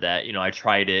before that, I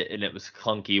tried it and it was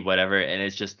clunky, whatever, and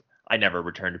it's just I never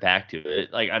returned back to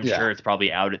it. Like I'm sure it's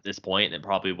probably out at this point and it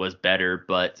probably was better,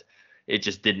 but it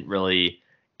just didn't really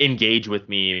engage with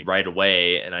me right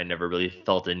away, and I never really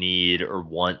felt a need or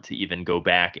want to even go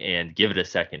back and give it a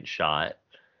second shot.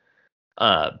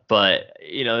 But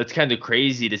it's kind of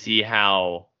crazy to see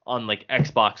how on like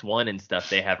Xbox One and stuff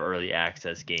they have early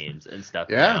access games and stuff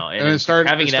now, and it's starting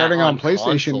on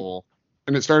PlayStation, console,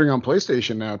 and it's starting on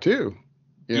PlayStation now too.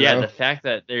 The fact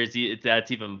that that's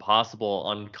even possible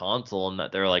on console and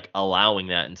that they're like allowing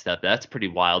that and stuff, that's pretty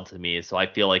wild to me. So I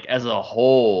feel like as a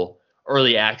whole,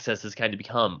 early access has kind of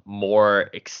become more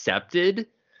accepted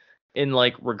in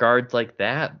like regards like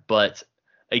that. But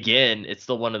again, it's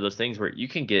still one of those things where you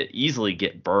can easily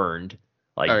get burned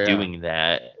doing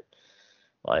that.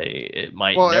 Like it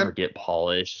might never get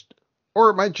polished. Or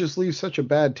it might just leave such a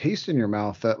bad taste in your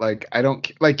mouth that like I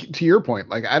don't like, to your point,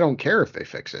 like I don't care if they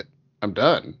fix it. I'm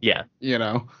done. Yeah.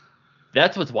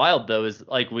 That's what's wild though, is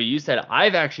like what you said,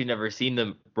 I've actually never seen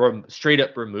them straight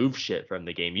up remove shit from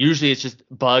the game. Usually it's just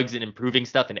bugs and improving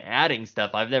stuff and adding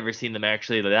stuff. I've never seen them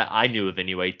actually, that I knew of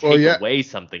anyway, take away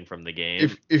something from the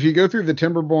game. If you go through the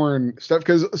Timberborn stuff,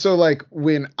 so like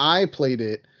when I played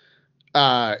it,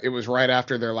 it was right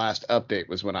after their last update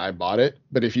was when I bought it.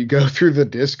 But if you go through the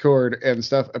Discord and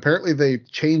stuff, apparently they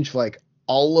changed like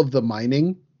all of the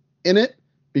mining in it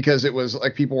because it was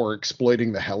like people were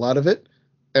exploiting the hell out of it.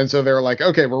 And so they're like,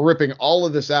 okay, we're ripping all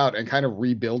of this out and kind of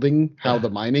rebuilding how the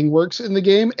mining works in the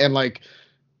game. And like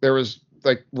there was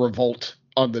like revolt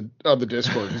on the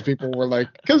Discord because people were like,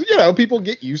 because people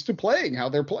get used to playing how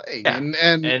they're playing, and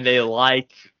they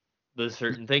like the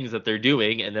certain things that they're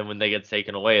doing, and then when they get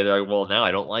taken away, they're like, well, now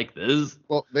I don't like this.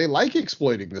 Well, they like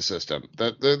exploiting the system.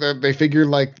 That they figured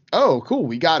like, oh, cool,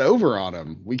 we got over on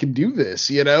them, we can do this,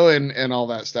 and all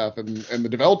that stuff, and the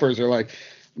developers are like,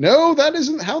 no, that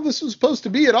isn't how this was supposed to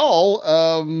be at all.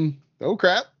 Oh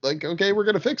crap, like, okay, we're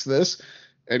gonna fix this,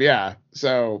 and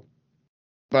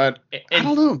but I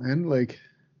don't know, man, like.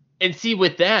 And see,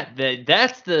 with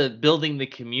that's the building the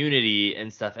community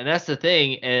and stuff. And that's the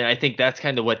thing. And I think that's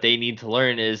kind of what they need to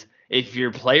learn is if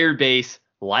your player base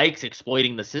likes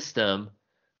exploiting the system,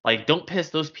 like don't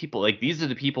piss those people. Like these are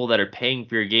the people that are paying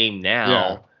for your game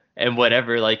now and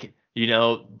whatever. Like,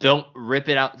 don't rip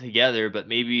it out together, but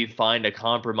maybe find a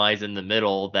compromise in the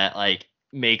middle that like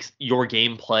makes your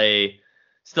gameplay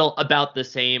still about the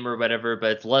same or whatever,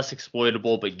 but it's less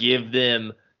exploitable, but give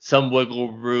them some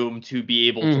wiggle room to be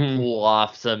able to pull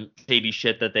off some shady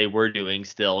shit that they were doing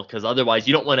still, because otherwise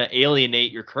you don't want to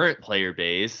alienate your current player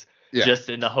base just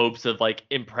in the hopes of like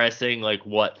impressing like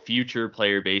what future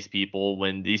player base people,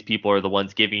 when these people are the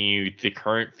ones giving you the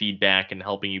current feedback and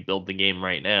helping you build the game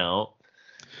right now.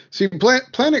 See,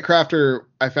 Planet Crafter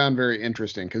I found very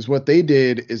interesting because what they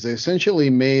did is they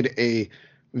essentially made a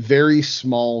very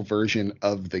small version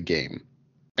of the game.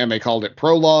 And they called it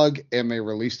Prologue, and they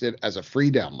released it as a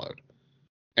free download.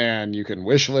 And you can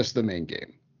wishlist the main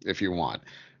game if you want.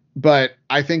 But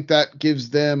I think that gives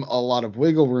them a lot of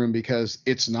wiggle room because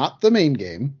it's not the main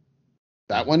game.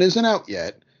 That one isn't out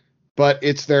yet. But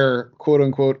it's their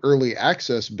quote-unquote early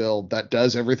access build that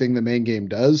does everything the main game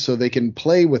does. So they can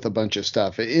play with a bunch of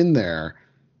stuff in there,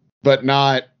 but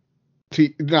not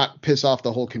piss off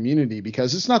the whole community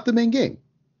because it's not the main game.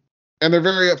 And they're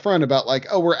very upfront about like,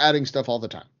 oh, we're adding stuff all the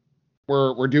time.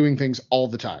 We're doing things all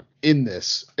the time in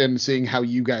this and seeing how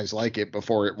you guys like it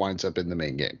before it winds up in the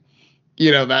main game.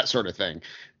 That sort of thing.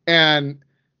 And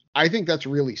I think that's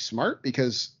really smart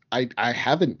because I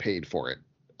haven't paid for it.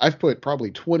 I've put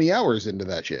probably 20 hours into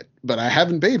that shit, but I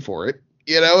haven't paid for it,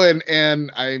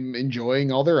 and I'm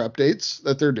enjoying all their updates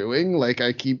that they're doing. Like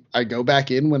I go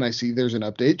back in when I see there's an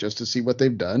update just to see what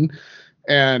they've done.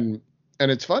 And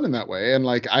it's fun in that way. And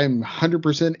like, I'm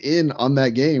 100% in on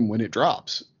that game when it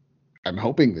drops. I'm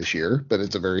hoping this year, but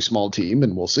it's a very small team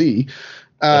and we'll see.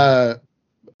 But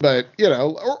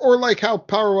or like how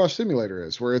Power Wash Simulator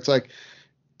is, where it's like,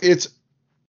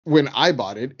 when I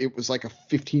bought it, it was like a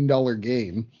 $15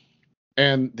 game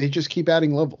and they just keep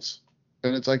adding levels.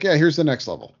 And it's like, yeah, here's the next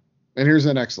level. And here's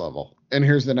the next level. And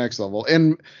here's the next level.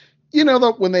 And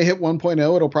that when they hit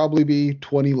 1.0, it'll probably be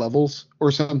 20 levels or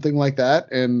something like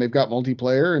that. And they've got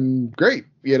multiplayer and great,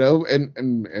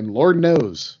 and Lord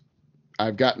knows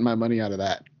I've gotten my money out of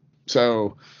that.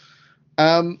 So,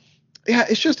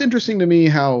 it's just interesting to me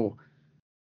how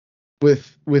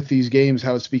with these games,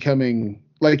 how it's becoming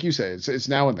like you say, it's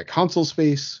now in the console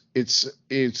space. It's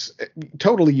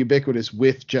totally ubiquitous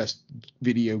with just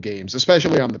video games,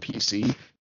 especially on the PC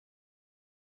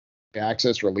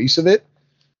access release of it.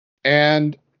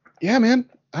 And yeah, man,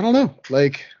 I don't know.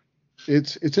 Like,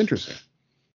 it's interesting.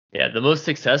 Yeah, the most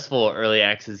successful early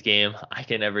access game I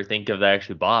can ever think of that I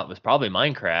actually bought was probably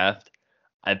Minecraft.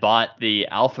 I bought the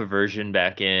alpha version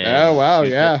back in. Oh wow,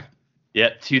 yeah.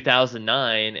 Yep,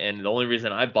 2009, and the only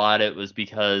reason I bought it was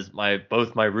because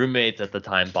both my roommates at the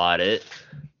time bought it.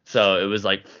 So it was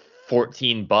like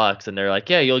 $14, and they're like,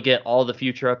 "Yeah, you'll get all the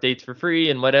future updates for free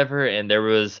and whatever." And there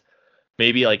was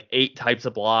maybe like 8 types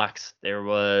of blocks. There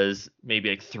was maybe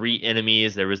like 3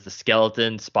 enemies. There was the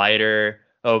skeleton, spider.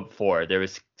 Oh, 4. There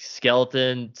was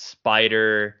skeleton,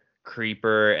 spider,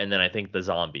 creeper, and then I think the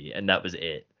zombie, and that was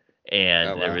it.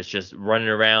 And there was just running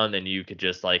around, and you could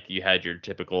just like, you had your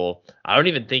typical, I don't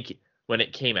even think when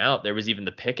it came out there was even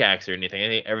the pickaxe or anything. I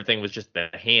think everything was just the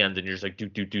hands, and you're just like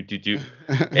do.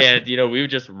 And we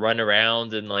would just run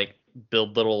around and like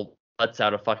build little huts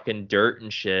out of fucking dirt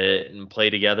and shit and play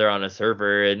together on a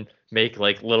server and make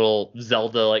like little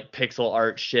Zelda like pixel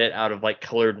art shit out of like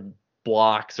colored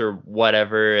blocks or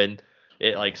whatever. And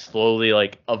it like slowly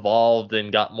like evolved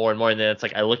and got more and more. And then it's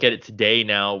like, I look at it today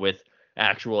now with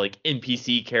actual like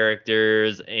NPC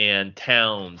characters and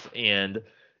towns and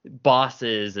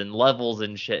bosses and levels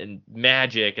and shit and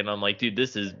magic, and I'm like, dude,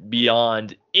 this is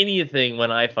beyond anything when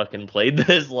I fucking played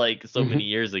this like so many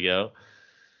years ago.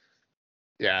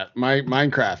 Yeah, my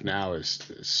Minecraft now is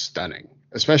stunning,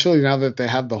 especially now that they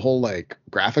have the whole like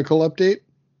graphical update,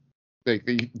 like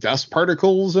the dust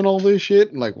particles and all this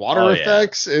shit and like water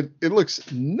effects. Yeah. It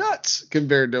looks nuts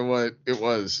compared to what it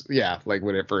was. Yeah, like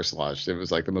when it first launched, it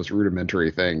was like the most rudimentary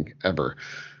thing ever.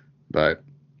 But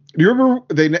do you remember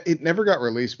it never got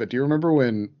released? But do you remember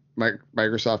when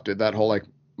Microsoft did that whole like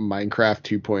Minecraft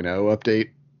 2.0 update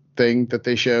thing that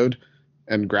they showed?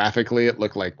 And graphically, it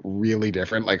looked like really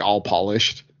different, like all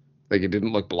polished, like it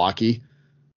didn't look blocky.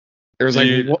 There was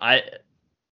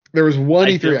there was one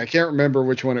E3. I can't remember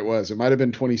which one it was. It might have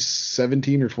been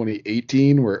 2017 or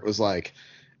 2018, where it was like,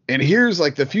 and here's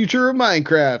like the future of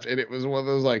Minecraft, and it was one of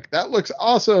those like, that looks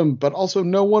awesome, but also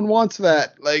no one wants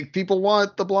that. Like, people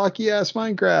want the blocky ass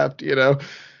Minecraft,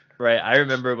 Right. I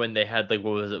remember when they had like,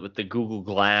 what was it with the Google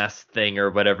Glass thing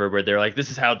or whatever, where they're like, this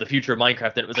is how the future of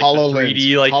Minecraft, and it was like HoloLens,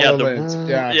 the 3D, like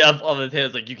HoloLens, all the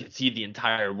things, like you can see the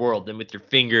entire world, and with your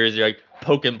fingers you're like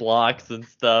poking blocks and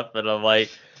stuff. And I'm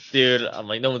like, dude,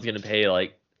 no one's gonna pay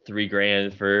like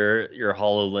 $3,000 for your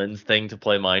HoloLens thing to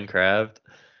play Minecraft.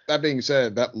 That being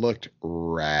said, that looked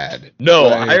rad. No,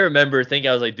 I remember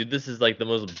thinking, I was like, dude, this is like the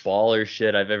most baller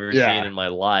shit I've ever seen in my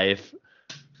life.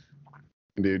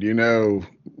 Dude,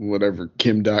 whatever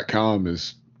Kim.com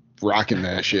is rocking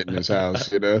that shit in his house,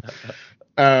 But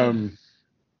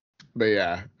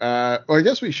yeah. Well, I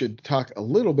guess we should talk a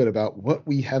little bit about what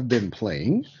we have been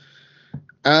playing.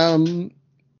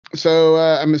 So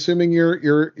I'm assuming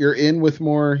you're in with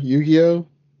more Yu-Gi-Oh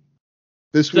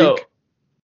this week.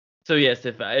 So yes,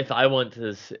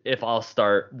 if I'll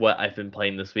start what I've been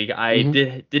playing this week, I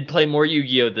did play more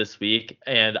Yu-Gi-Oh this week,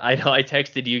 and I know I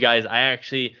texted you guys. I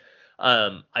actually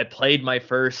I played my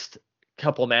first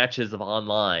couple matches of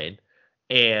online,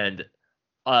 and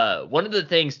one of the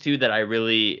things too that I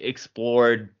really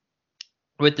explored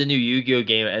with the new Yu-Gi-Oh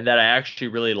game, and that I actually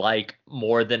really like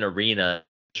more than Arena,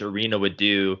 which Arena would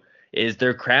do, is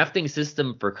their crafting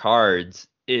system for cards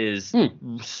is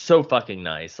so fucking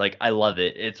nice. Like, I love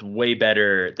it. It's way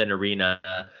better than Arena.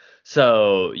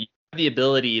 So you have the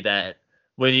ability that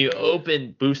when you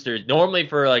open boosters, normally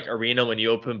for like Arena, when you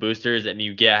open boosters and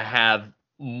you have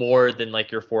more than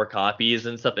like your 4 copies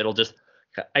and stuff, it'll just,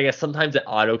 I guess sometimes it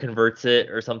auto converts it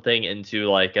or something into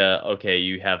like okay,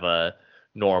 you have a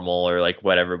normal or like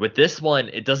whatever. With this one,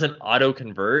 it doesn't auto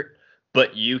convert,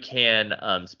 but you can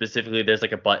specifically, there's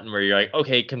like a button where you're like,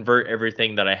 okay, convert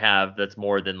everything that I have that's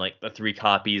more than like the 3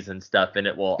 copies and stuff, and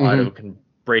it will auto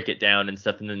break it down and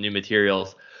stuff in the new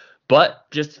materials.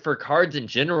 But just for cards in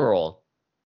general,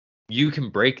 you can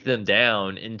break them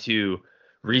down into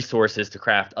resources to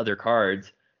craft other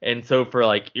cards. And so for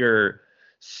like your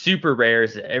super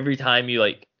rares, every time you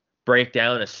like break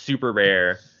down a super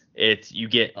rare, you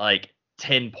get like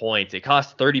 10 points. It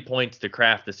costs 30 points to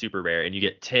craft the super rare, and you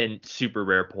get 10 super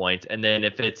rare points. And then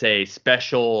if it's a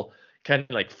special kind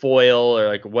of like foil or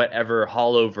like whatever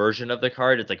hollow version of the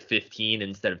card, it's like 15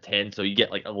 instead of 10. So you get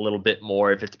like a little bit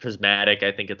more. If it's prismatic,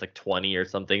 I think it's like 20 or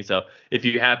something. So if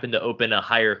you happen to open a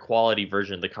higher quality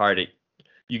version of the card,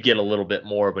 you get a little bit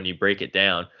more when you break it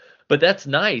down. But that's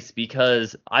nice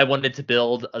because I wanted to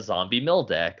build a zombie mill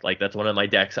deck. Like, that's one of my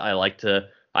decks I like to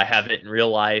I have it in real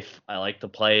life. I like to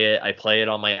play it. I play it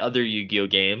on my other Yu-Gi-Oh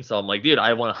games. So I'm like, dude,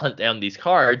 I want to hunt down these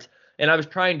cards. And I was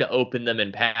trying to open them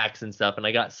in packs and stuff, and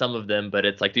I got some of them, but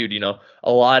it's like, dude,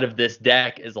 a lot of this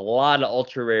deck is a lot of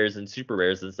ultra rares and super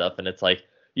rares and stuff, and it's like,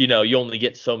 you only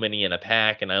get so many in a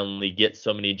pack, and I only get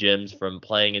so many gems from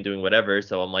playing and doing whatever.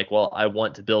 So I'm like, well, I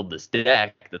want to build this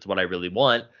deck. That's what I really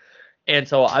want. And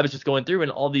so I was just going through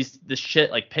and all this shit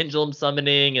like pendulum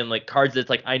summoning and like cards that's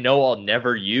like I know I'll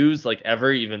never use like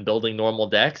ever, even building normal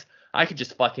decks. I could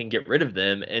just fucking get rid of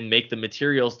them and make the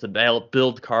materials to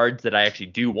build cards that I actually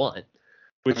do want.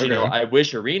 Which, I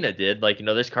wish Arena did. Like,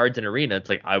 there's cards in Arena, it's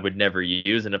like I would never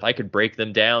use. And if I could break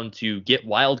them down to get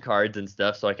wild cards and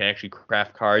stuff so I can actually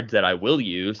craft cards that I will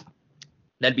use,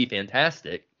 that'd be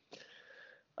fantastic.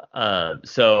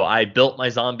 So I built my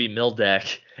zombie mill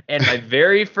deck, and my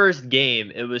very first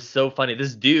game, it was so funny.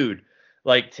 This dude,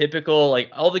 like typical,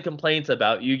 like all the complaints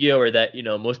about Yu-Gi-Oh are that,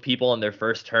 most people on their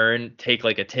first turn take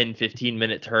like a 10-15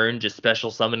 minute turn just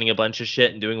special summoning a bunch of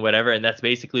shit and doing whatever. And that's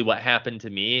basically what happened to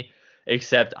me,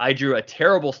 except I drew a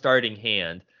terrible starting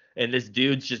hand, and this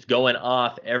dude's just going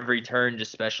off every turn,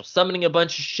 just special summoning a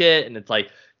bunch of shit. And it's like,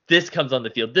 this comes on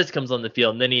the field, this comes on the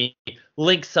field, and then he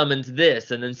link summons this,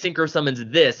 and then synchro summons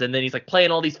this, and then he's like playing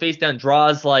all these face down,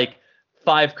 draws like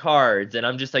 5 cards, and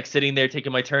I'm just like sitting there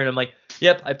taking my turn. I'm like,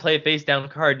 yep, I play a face down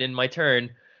card in my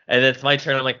turn, and then it's my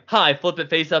turn. I'm like, I flip it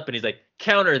face up, and he's like,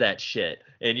 counter that shit,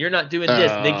 and you're not doing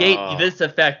this, negate this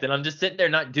effect, and I'm just sitting there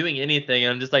not doing anything,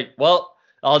 and I'm just like, well,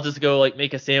 I'll just go like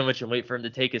make a sandwich and wait for him to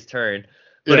take his turn.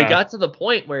 But it got to the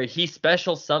point where he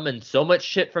special summoned so much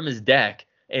shit from his deck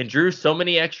and drew so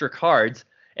many extra cards,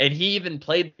 and he even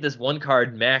played this one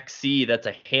card, Max C, that's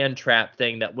a hand trap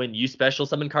thing that when you special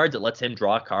summon cards, it lets him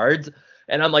draw cards.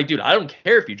 And I'm like, dude, I don't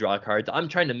care if you draw cards. I'm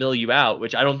trying to mill you out,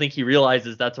 which I don't think he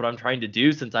realizes that's what I'm trying to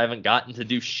do, since I haven't gotten to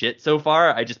do shit so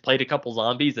far. I just played a couple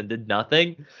zombies and did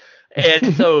nothing.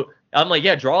 And so I'm like,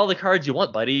 yeah, draw all the cards you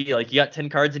want, buddy. Like, you got 10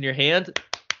 cards in your hand.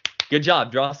 Good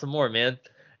job. Draw some more, man.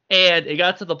 And it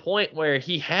got to the point where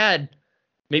he had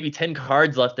maybe 10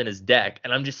 cards left in his deck,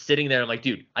 and I'm just sitting there. I'm like,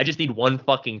 dude, I just need one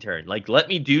fucking turn. Like, let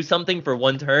me do something for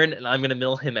one turn, and I'm gonna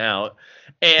mill him out.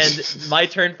 And my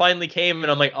turn finally came,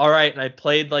 and I'm like, all right. And I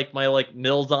played like my like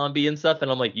mill zombie and stuff,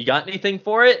 and I'm like, you got anything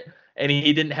for it? And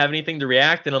he didn't have anything to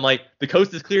react, and I'm like, the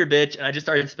coast is clear, bitch. And I just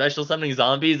started special summoning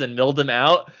zombies and milled them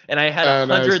out, and I had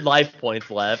 100 life points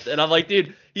left. And I'm like,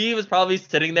 dude, he was probably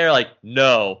sitting there like,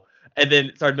 no. And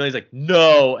then started milling, he's like,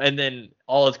 no. And then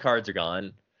all his cards are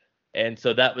gone. And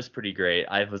so that was pretty great.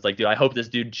 I was like, dude, I hope this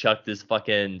dude chucked his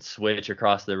fucking Switch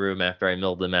across the room after I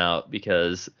milled him out,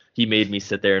 because he made me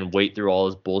sit there and wait through all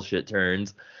his bullshit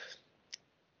turns.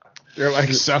 You're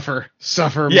like, suffer,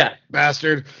 yeah,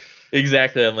 bastard.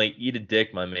 Exactly. I'm like, eat a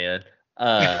dick, my man.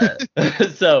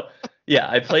 So yeah,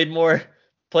 I played more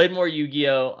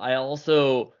Yu-Gi-Oh. I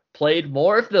also played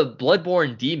more of the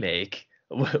Bloodborne demake,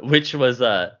 which was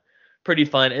pretty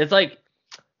fun. It's like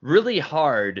really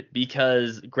hard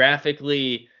because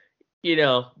graphically,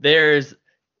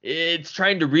 it's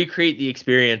trying to recreate the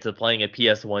experience of playing a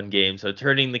PS1 game. So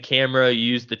turning the camera,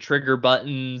 use the trigger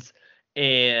buttons,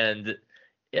 and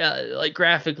yeah, like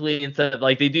graphically and stuff,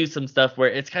 like they do some stuff where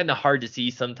it's kind of hard to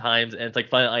see sometimes, and it's like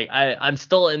fun. Like I'm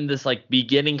still in this like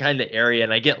beginning kind of area,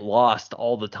 and I get lost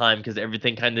all the time because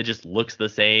everything kind of just looks the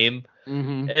same.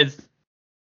 Mm-hmm.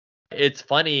 It's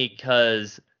funny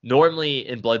because normally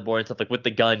in Bloodborne stuff, like with the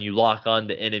gun, you lock on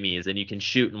to enemies and you can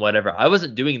shoot and whatever. I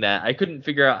wasn't doing that. I couldn't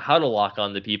figure out how to lock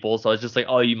on to people, so I was just like,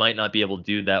 oh, you might not be able to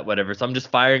do that, whatever. So I'm just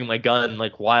firing my gun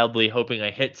like wildly, hoping I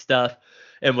hit stuff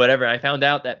and whatever. I found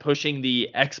out that pushing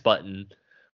the X button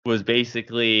was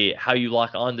basically how you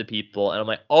lock on to people, and I'm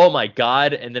like, oh my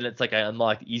god. And then it's like I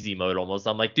unlocked easy mode almost.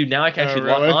 I'm like, dude, now I can actually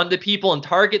lock on to people and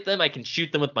target them. I can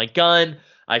shoot them with my gun,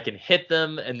 I can hit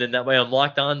them, and then that way I'm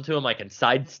locked onto them. I can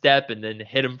sidestep and then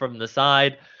hit them from the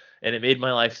side, and it made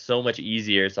my life so much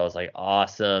easier. So I was like,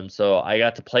 awesome. So I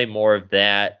got to play more of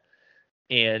that,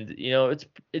 and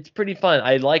it's pretty fun.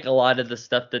 I like a lot of the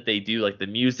stuff that they do, like the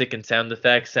music and sound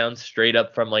effects sounds straight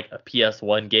up from like a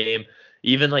PS1 game.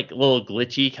 Even like little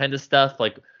glitchy kind of stuff,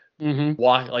 like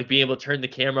like being able to turn the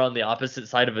camera on the opposite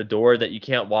side of a door that you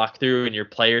can't walk through, and your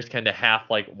players kind of half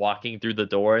like walking through the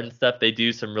door and stuff. They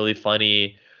do some really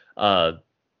funny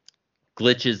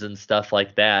glitches and stuff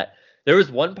like that. There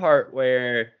was one part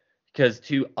where, because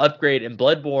to upgrade in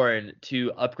Bloodborne,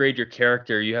 to upgrade your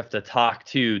character, you have to talk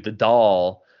to the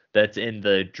doll that's in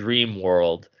the dream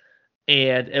world.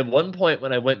 And at one point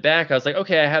when I went back, I was like,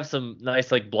 okay, I have some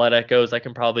nice like blood echoes. I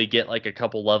can probably get like a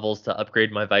couple levels to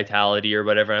upgrade my vitality or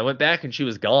whatever. And I went back and she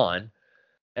was gone.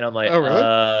 And I'm like, Oh,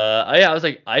 really? yeah, I was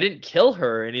like, I didn't kill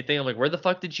her or anything. I'm like, where the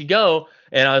fuck did she go?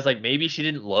 And I was like, maybe she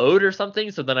didn't load or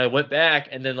something. So then I went back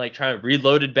and then like trying to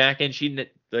reloaded back and she didn't,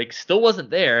 like still wasn't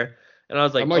there. And I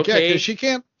was I'm like, like, yeah, because okay, she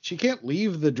can't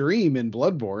leave the dream in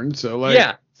Bloodborne. So like,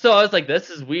 yeah. So I was like, this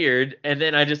is weird. And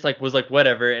then I just like was like,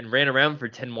 whatever, and ran around for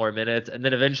 10 more minutes and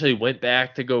then eventually went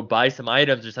back to go buy some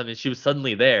items or something. She was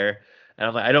suddenly there. And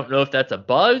I'm like, I don't know if that's a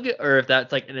bug or if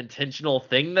that's like an intentional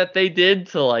thing that they did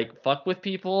to like fuck with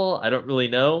people. I don't really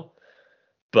know.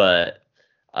 But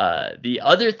the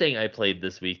other thing I played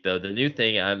this week, though, the new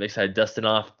thing I'm excited dusting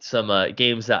off some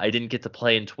games that I didn't get to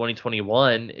play in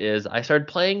 2021 is I started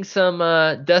playing some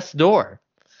Death's Door.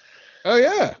 oh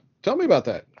yeah, tell me about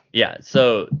that. Yeah,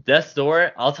 so Death's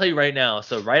Door, I'll tell you right now.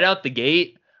 So right out the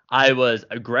gate, I was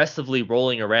aggressively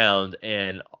rolling around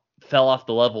and fell off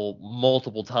the level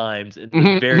multiple times in the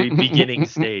very beginning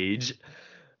stage.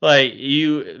 Like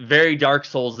you very Dark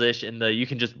Souls-ish in the you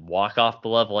can just walk off the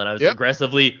level, and I was Yep.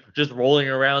 aggressively just rolling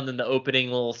around in the opening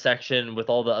little section with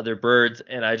all the other birds,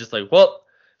 and I just like, whoop.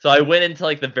 So I went into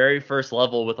like the very first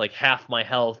level with like half my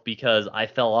health because I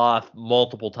fell off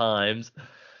multiple times.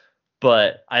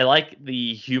 But I like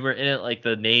the humor in it, like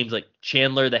the names, like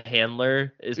Chandler the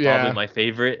Handler is probably Yeah, my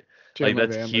favorite. Like Chandler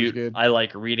that's Van was cute. good. I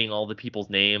like reading all the people's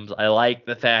names. I like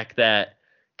the fact that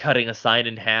cutting a sign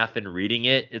in half and reading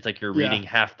it, it's like you're Yeah, reading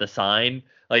half the sign.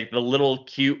 Like the little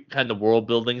cute kind of world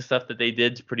building stuff that they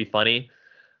did is pretty funny.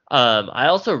 I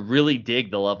also really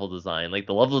dig the level design. Like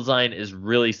the level design is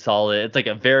really solid. It's like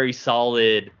a very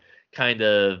solid kind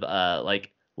of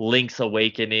like Link's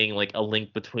Awakening, like a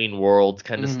Link Between Worlds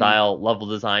kind of hmm style level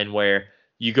design where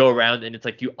you go around and it's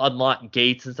like you unlock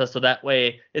gates and stuff. So that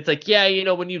way it's like, yeah,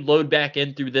 when you load back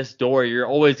in through this door, you're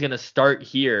always gonna start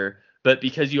here. But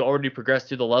because you already progressed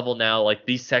through the level now, like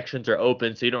these sections are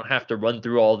open, so you don't have to run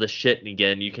through all this shit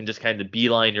again. You can just kind of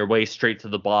beeline your way straight to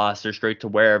the boss or straight to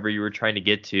wherever you were trying to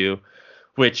get to,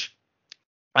 which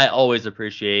I always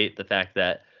appreciate the fact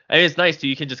that I mean it's nice too.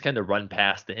 You can just kind of run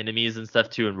past the enemies and stuff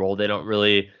too and roll. They don't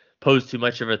really pose too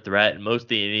much of a threat, and most of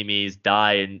the enemies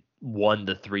die in 1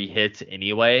 to 3 hits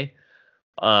anyway,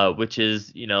 which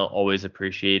is always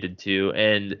appreciated too.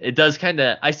 And it does kind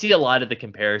of I see a lot of the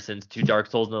comparisons to Dark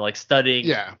Souls and like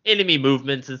studying yeah, enemy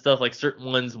movements and stuff. Like certain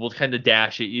ones will kind of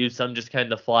dash at you, some just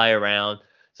kind of fly around.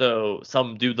 So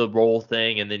some do the roll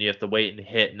thing and then you have to wait and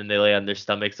hit and then they lay on their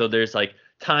stomach. So there's like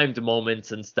timed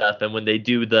moments and stuff. And when they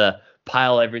do the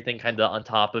pile everything kind of on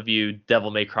top of you,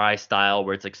 Devil May Cry style,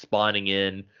 where it's like spawning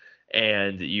in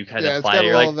and you kind of yeah. It's fly, got a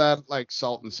you're lot like, of that like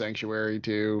Salt and Sanctuary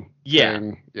too yeah,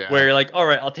 thing. where Yeah, you're like, all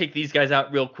right, I'll take these guys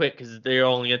out real quick because they're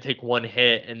only gonna take one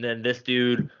hit, and then this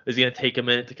dude is gonna take a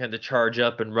minute to kind of charge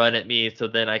up and run at me, so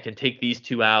then I can take these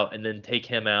two out and then take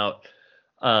him out.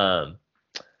 Um,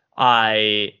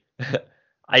 I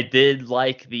I did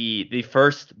like the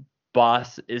first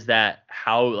boss is that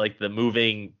how like the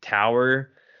moving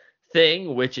tower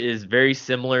thing, which is very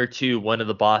similar to one of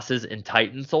the bosses in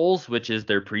Titan Souls, which is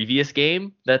their previous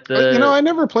game that the I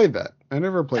never played that. I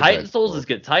never played Titan Titan Souls is Souls.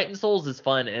 good. Titan Souls is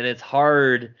fun and it's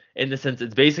hard in the sense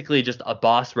it's basically just a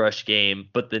boss rush game,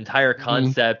 but the entire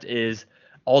hmm concept is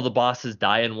all the bosses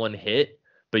die in one hit,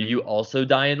 but you also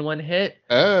die in one hit.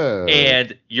 Oh,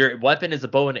 And your weapon is a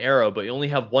bow and arrow, but you only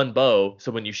have one bow.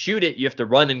 So when you shoot it, you have to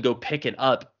run and go pick it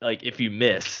up, like if you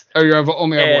miss. oh, you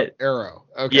only have one And arrow.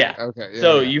 Okay, yeah. okay, yeah,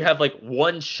 So yeah. you have like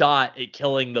one shot at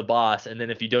killing the boss, and then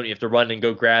if you don't, you have to run and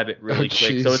go grab it Oh, really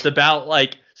quick. So it's jeez, about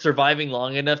like surviving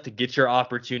long enough to get your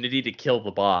opportunity to kill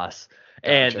the boss.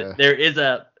 And gotcha. there is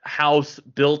a house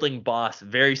building boss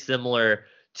very similar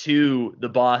to the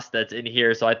boss that's in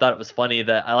here. So I thought it was funny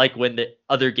that I like when the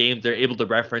other games they're able to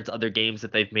reference other games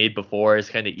that they've made before as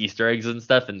kind of Easter eggs and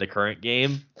stuff in the current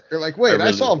game. You're like, I wait, I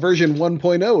really saw version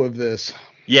 1.0 of this.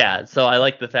 yeah, so I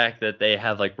like the fact that they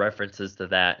have like references to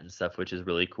that and stuff, which is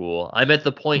really cool. I'm at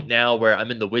the point now where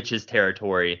I'm in the witches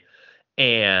territory,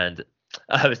 and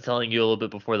I was telling you a little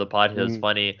bit before the podcast. It was Mhm.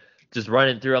 funny, just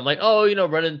running through. I'm like, oh,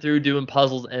 running through doing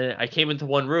puzzles, and I came into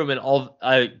one room, and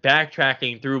I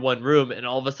backtracking through one room, and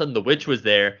all of a sudden the witch was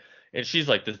there, and she's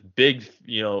like this big,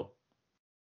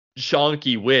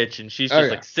 chonky witch, and she's Oh just yeah,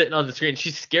 like sitting on the screen.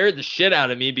 She scared the shit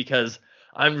out of me because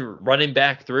I'm running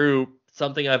back through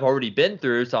something I've already been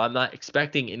through, so I'm not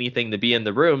expecting anything to be in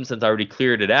the room since I already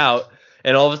cleared it out.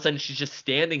 And all of a sudden she's just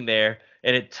standing there,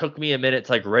 and it took me a minute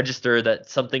to like register that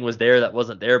something was there that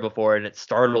wasn't there before, and it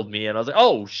startled me, and I was like,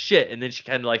 oh shit. And then she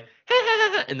kind of like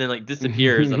and then like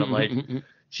disappears, and I'm like,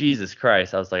 Jesus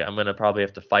Christ. I was like, I'm gonna probably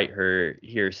have to fight her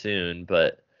here soon,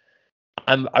 but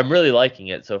I'm really liking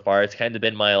it so far. It's kind of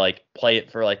been my like play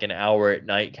it for like an hour at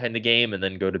night kind of game and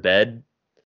then go to bed.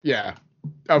 yeah.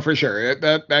 Oh, for sure.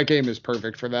 That game is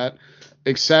perfect for that,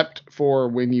 except for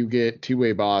when you get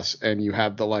two-way boss and you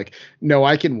have the like, no,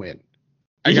 I can win.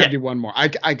 I got to do one more.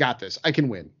 I got this. I can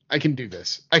win. I can do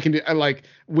this. I like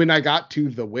when I got to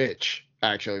the witch,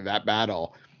 actually, that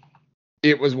battle,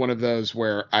 it was one of those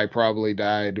where I probably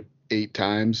died 8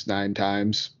 times, 9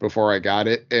 times before I got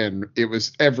it. And it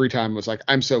was every time was like,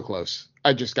 I'm so close.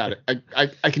 I just got it.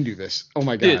 I can do this. Oh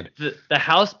my God. Dude, the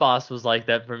house boss was like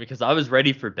that for me because I was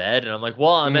ready for bed and I'm like,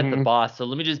 well, I'm at the boss, so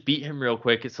let me just beat him real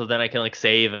quick so then I can like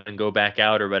save and go back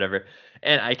out or whatever.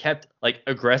 And I kept like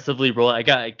aggressively rolling.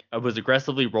 I was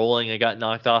aggressively rolling. I got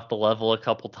knocked off the level a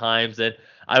couple times and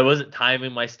I wasn't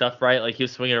timing my stuff right. Like he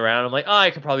was swinging around. I'm like, oh, I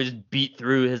could probably just beat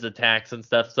through his attacks and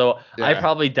stuff. So I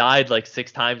probably died like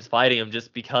 6 times fighting him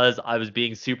just because I was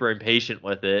being super impatient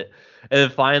with it. And then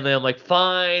finally, I'm like,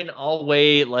 fine, I'll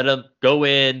wait, let him go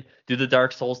in, do the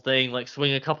Dark Souls thing, like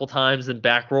swing a couple times and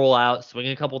back roll out, swing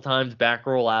a couple times, back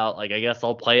roll out. Like, I guess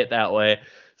I'll play it that way.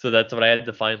 So that's what I had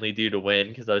to finally do to win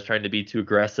because I was trying to be too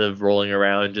aggressive, rolling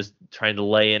around, just trying to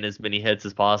lay in as many hits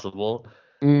as possible.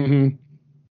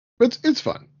 It's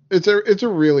fun. It's a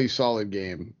really solid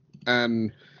game,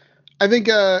 and I think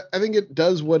it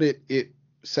does what it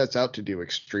sets out to do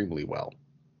extremely well.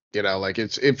 You know, like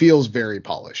it feels very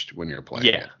polished when you're playing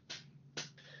it.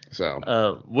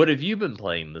 So, what have you been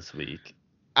playing this week?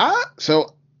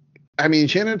 So, I mean,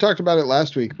 Shannon talked about it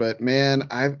last week, but man,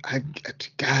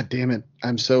 God damn it,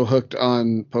 I'm so hooked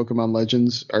on Pokemon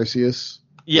Legends Arceus.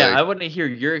 Yeah, I want to hear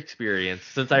your experience.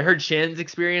 Since I heard Shannon's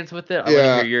experience with it, I want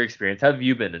to hear your experience. How have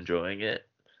you been enjoying it?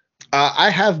 I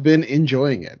have been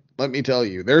enjoying it. Let me tell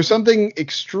you, there's something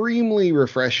extremely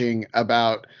refreshing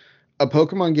about a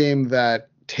Pokemon game that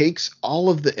takes all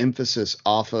of the emphasis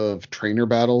off of trainer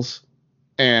battles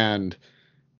and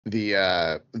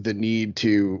the need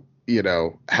to, you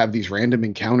know, have these random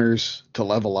encounters to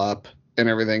level up and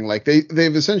everything. Like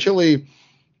they've essentially,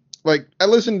 like, I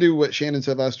listened to what Shannon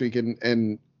said last week,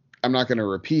 and I'm not going to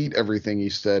repeat everything he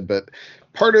said, but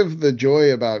part of the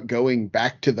joy about going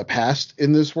back to the past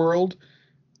in this world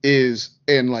is,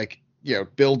 and like, you know,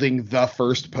 building the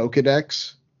first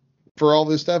Pokedex for all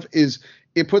this stuff is,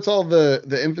 it puts all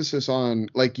the emphasis on,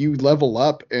 like, you level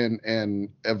up and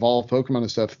evolve Pokemon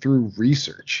and stuff through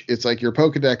research. It's like your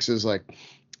Pokedex is like,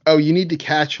 oh, you need to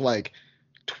catch like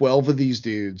 12 of these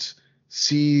dudes,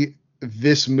 see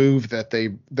this move that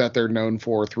they're known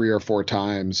for 3 or 4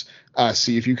 times,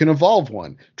 see if you can evolve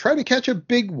one, try to catch a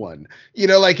big one, you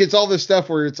know, like it's all this stuff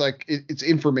where it's like it's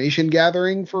information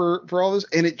gathering for all this,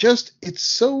 and it's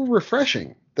so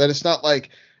refreshing that it's not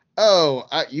like, oh,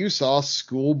 you saw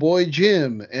Schoolboy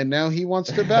Jim and now he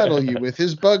wants to battle you with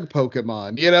his bug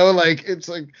Pokemon, you know, like it's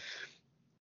like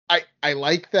I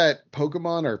like that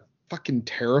Pokemon are fucking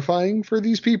terrifying for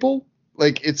these people.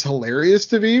 Like, it's hilarious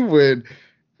to me when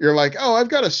you're like, oh, I've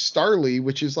got a Starly,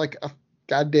 which is like a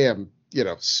goddamn, you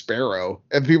know, sparrow.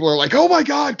 And people are like, oh my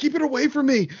God, keep it away from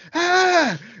me.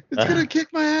 It's going to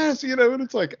kick my ass, you know? And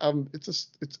it's like,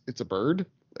 it's a bird.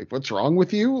 Like, what's wrong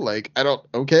with you? Like,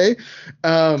 okay.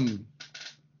 But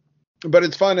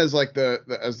it's fun as like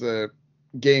as the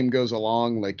game goes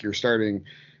along, like you're starting,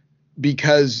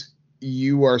 because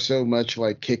you are so much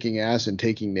like kicking ass and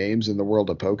taking names in the world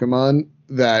of Pokemon,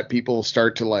 that people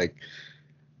start to like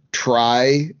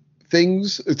try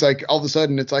things. It's like all of a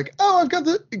sudden it's like, oh,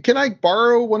 can I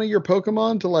borrow one of your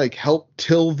Pokemon to like help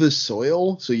till this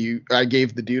soil? So I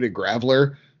gave the dude a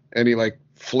Graveler and he like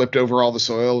flipped over all the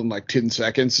soil in like 10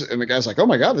 seconds. And the guy's like, oh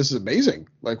my God, this is amazing.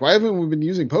 Like, why haven't we been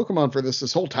using Pokemon for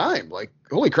this whole time? Like,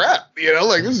 holy crap, you know,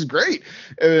 like this is great.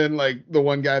 And then like the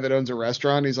one guy that owns a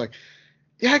restaurant, he's like,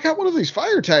 yeah, I got one of these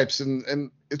fire types,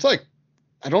 and it's like,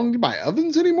 I don't need my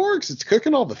ovens anymore because it's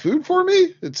cooking all the food for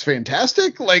me. It's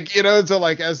fantastic. Like, you know, so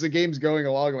like as the game's going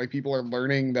along, like people are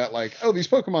learning that like, oh, these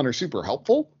Pokemon are super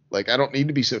helpful. Like, I don't need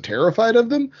to be so terrified of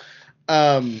them.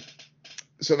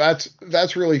 So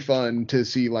that's really fun to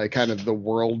see, like, kind of the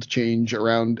world change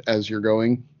around as you're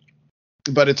going.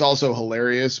 But it's also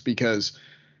hilarious because,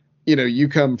 you know, you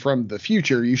come from the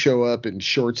future, you show up in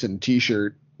shorts and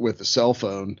t-shirt with a cell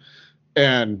phone,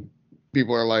 and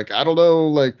people are like, I don't know,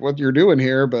 like, what you're doing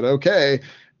here, but okay.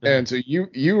 And so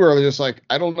you are just like,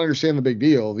 I don't understand the big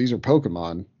deal. These are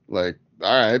Pokemon. Like,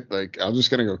 all right, like, I'm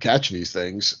just going to go catch these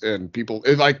things. And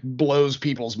it like blows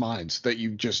people's minds that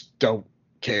you just don't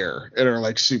care and are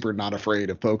like super not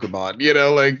afraid of Pokemon, you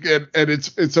know, like, and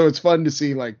it's fun to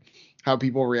see like how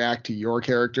people react to your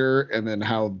character and then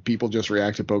how people just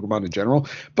react to Pokemon in general.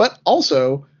 But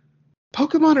also,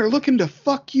 Pokemon are looking to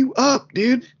fuck you up,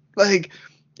 dude. Like,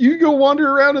 you go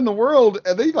wander around in the world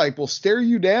and they like will stare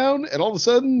you down, and all of a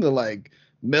sudden the like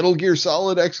Metal Gear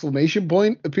Solid exclamation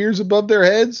point appears above their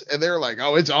heads, and they're like,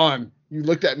 "Oh, it's on. You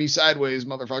looked at me sideways,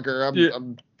 motherfucker.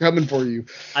 I'm coming for you."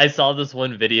 I saw this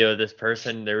one video of this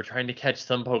person. They were trying to catch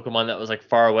some Pokemon that was like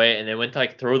far away, and they went to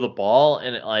like throw the ball,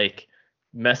 and it like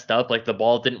messed up. Like the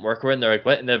ball didn't work right, and they're like,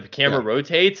 "What?" And the camera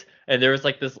rotates, and there was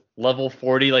like this level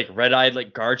 40 like red-eyed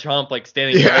like Garchomp like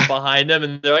standing right behind them,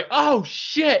 and they're like, "Oh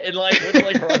shit!" And like went to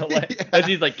like run away as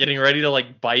he's like getting ready to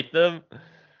like bite them.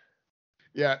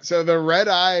 Yeah, so the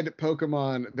red-eyed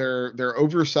Pokemon, they're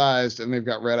oversized and they've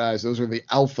got red eyes. Those are the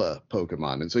alpha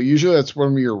Pokemon. And so usually that's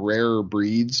one of your rarer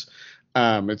breeds.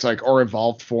 It's like, or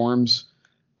evolved forms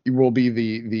will be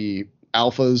the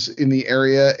alphas in the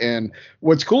area. And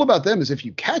what's cool about them is if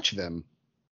you catch them,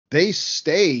 they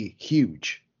stay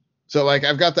huge. So like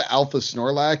I've got the alpha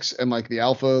Snorlax and like the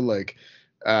alpha like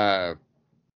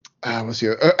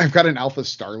I've got an alpha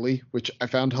Starly, which I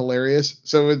found hilarious.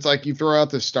 So it's like you throw out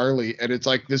the Starly and it's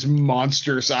like this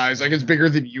monster size, like it's bigger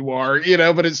than you are,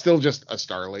 but it's still just a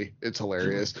Starly. It's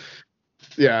hilarious.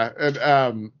 Yeah.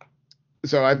 And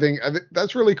so I think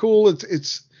that's really cool.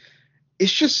 It's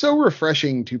just so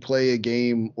refreshing to play a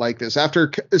game like this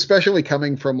after, especially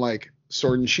coming from like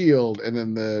Sword and Shield and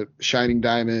then the Shining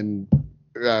Diamond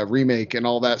remake and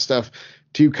all that stuff,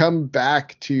 to come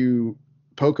back to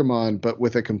Pokemon, but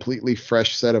with a completely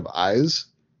fresh set of eyes.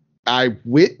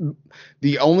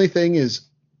 The only thing is,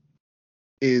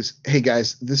 hey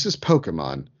guys, this is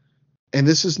Pokemon and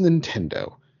this is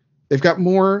Nintendo. They've got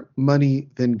more money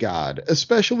than God,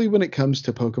 especially when it comes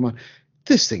to Pokemon.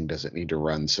 This thing doesn't need to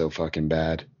run so fucking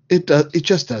bad. It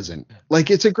just doesn't.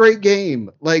 Like, it's a great game.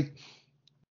 Like,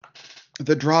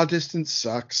 the draw distance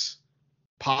sucks.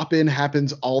 Pop in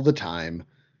happens all the time.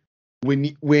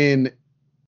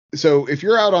 So if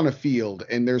you're out on a field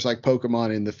and there's like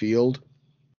Pokemon in the field,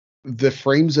 the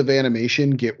frames of animation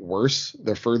get worse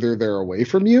the further they're away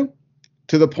from you,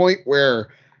 to the point where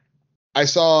I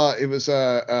saw it was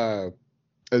a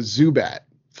Zubat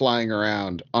flying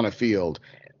around on a field,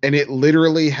 and it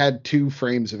literally had 2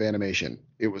 frames of animation.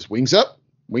 It was wings up,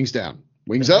 wings down,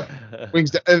 wings up,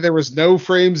 wings down. And there was no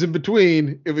frames in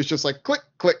between. It was just like click,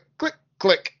 click, click,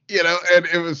 click, and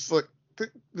it was like,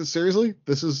 seriously,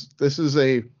 this is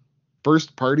a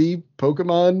first party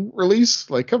Pokemon release?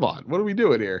 Like, come on, what are we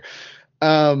doing here?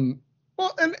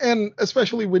 Well, and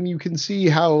especially when you can see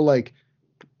how like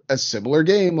a similar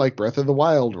game like Breath of the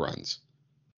Wild runs,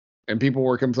 and people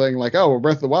were complaining like, oh, well,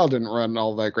 Breath of the Wild didn't run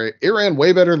all that great. It ran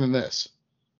way better than this.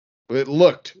 It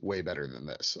looked way better than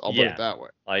this. I'll put it that way.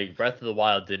 Like Breath of the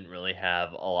Wild didn't really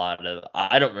have a lot of,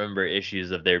 I don't remember issues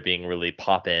of there being really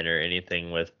pop-in or anything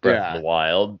with Breath of the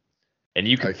Wild. And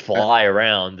you could fly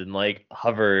around and like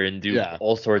hover and do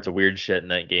all sorts of weird shit in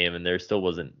that game, and there still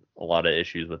wasn't a lot of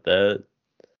issues with that.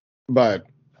 But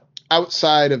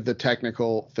outside of the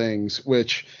technical things,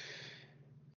 which,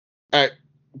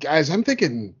 guys, I'm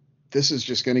thinking this is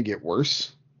just going to get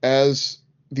worse as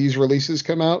these releases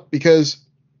come out, because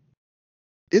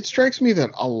it strikes me that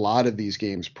a lot of these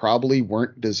games probably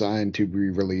weren't designed to be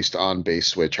released on base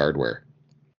Switch hardware.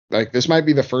 Like, this might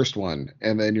be the first one,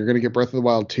 and then you're going to get Breath of the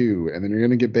Wild 2, and then you're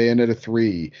going to get Bayonetta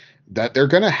 3, that they're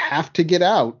going to have to get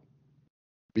out,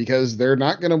 because they're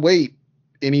not going to wait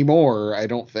anymore, I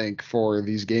don't think, for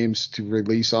these games to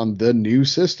release on the new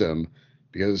system,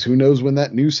 because who knows when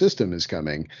that new system is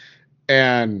coming.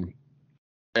 And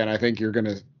I think you're going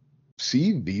to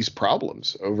see these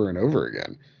problems over and over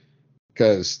again,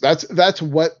 because that's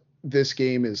what this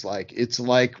game is like. It's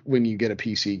like when you get a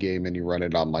PC game and you run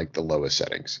it on like the lowest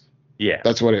settings. Yeah.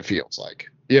 That's what it feels like.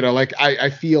 Like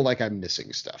I feel like I'm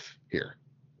missing stuff here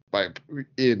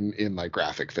in like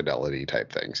graphic fidelity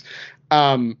type things.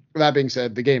 That being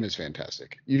said, the game is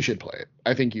fantastic. You should play it.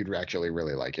 I think you'd actually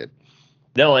really like it.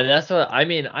 No, and that's what I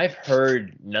mean. I've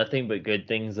heard nothing but good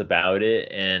things about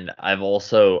it, and I've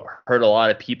also heard a lot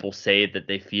of people say that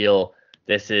they feel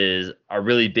this is a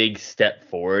really big step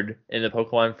forward in the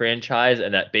Pokemon franchise,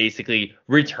 and that basically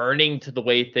returning to the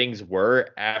way things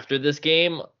were after this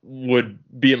game would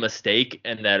be a mistake,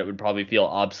 and that it would probably feel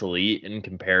obsolete in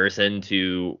comparison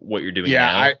to what you're doing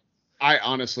now. I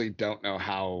honestly don't know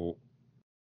how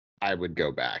I would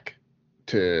go back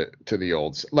to the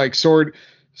olds. Like Sword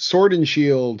and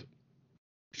Shield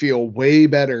feel way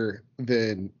better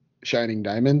than Shining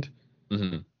Diamond.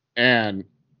 Mm-hmm.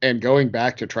 And going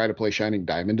back to try to play Shining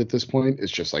Diamond at this point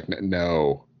is just like,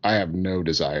 no, I have no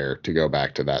desire to go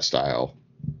back to that style.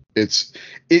 It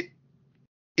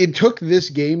took this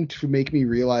game to make me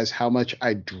realize how much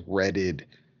I dreaded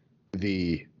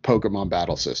the Pokemon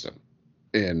battle system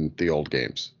in the old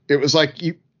games. It was like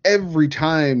every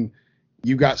time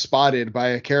you got spotted by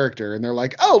a character and they're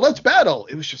like, oh, let's battle.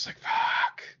 It was just like,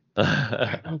 fuck.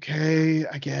 Okay,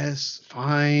 I guess,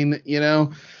 fine,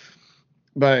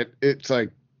 but it's like,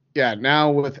 yeah,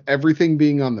 now with everything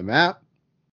being on the map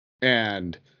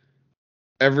and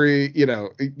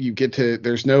you get to,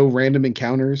 there's no random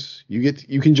encounters.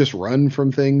 You can just run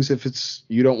from things. If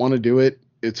you don't want to do it,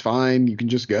 it's fine. You can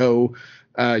just go.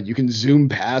 You can zoom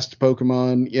past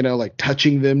Pokemon, like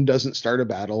touching them doesn't start a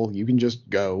battle. You can just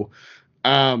go.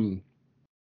 Um,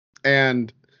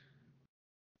 and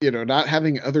not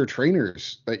having other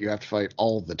trainers that you have to fight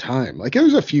all the time. Like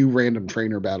there's a few random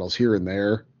trainer battles here and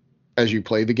there as you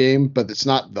play the game, but it's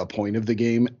not the point of the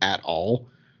game at all.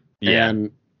 Yeah.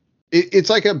 And it's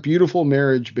like a beautiful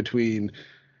marriage between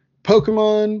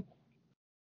Pokemon,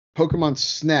 Pokemon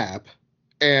Snap,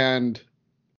 and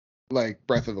like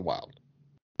Breath of the Wild.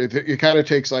 It kind of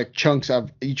takes like chunks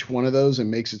of each one of those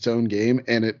and makes its own game,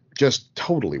 and it just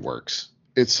totally works.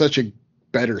 It's such a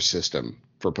better system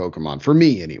for Pokemon, for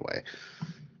me anyway.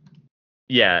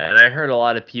 Yeah, and I heard a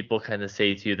lot of people kind of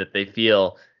say too that they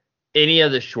feel any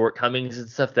of the shortcomings and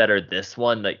stuff that are this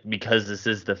one, like because this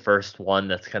is the first one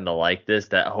that's kind of like this,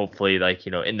 that hopefully like,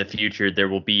 in the future there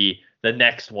will be the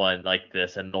next one like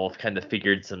this, and they'll have kind of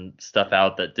figured some stuff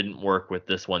out that didn't work with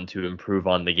this one to improve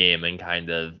on the game and kind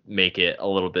of make it a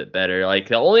little bit better. Like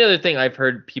the only other thing I've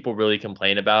heard people really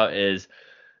complain about is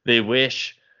they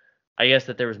wish, I guess,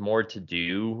 that there was more to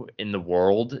do in the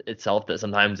world itself, that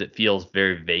sometimes it feels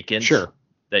very vacant. Sure.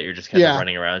 That you're just kind of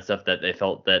running around and stuff, that they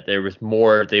felt that there was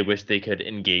more they wish they could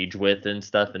engage with and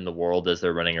stuff in the world as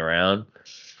they're running around.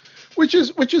 Which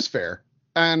is fair.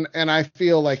 And I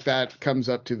feel like that comes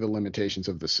up to the limitations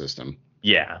of the system.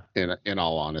 Yeah. In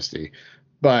all honesty.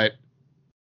 But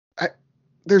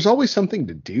there's always something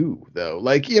to do though.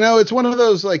 Like, it's one of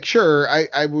those, like, sure,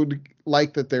 I would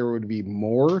like that there would be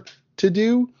more to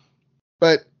do,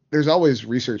 but there's always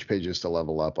research pages to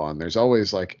level up on. There's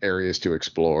always like areas to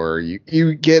explore.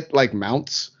 You get like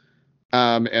mounts,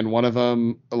 and one of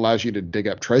them allows you to dig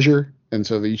up treasure. And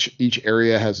so each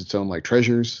area has its own like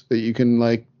treasures that you can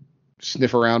like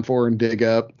sniff around for and dig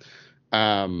up.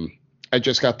 I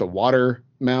just got the water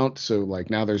mount, so like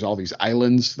now there's all these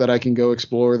islands that I can go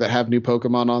explore that have new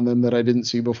Pokemon on them that I didn't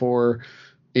see before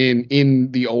in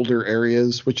the older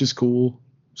areas, which is cool.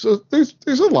 So there's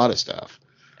a lot of stuff.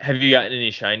 Have you gotten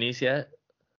any shinies yet?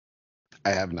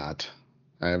 I have not.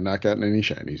 I have not gotten any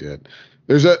shinies yet.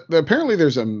 Apparently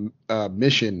there's a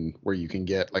mission where you can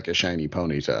get like a shiny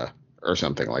Ponyta or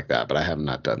something like that, but I have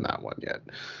not done that one yet.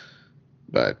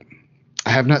 But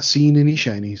I have not seen any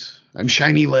shinies. I'm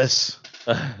shinyless.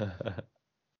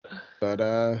 But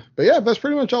yeah, that's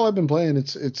pretty much all I've been playing.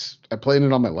 I played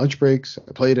it on my lunch breaks.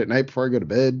 I play it at night before I go to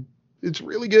bed. It's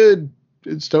really good.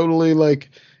 It's totally like,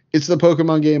 it's the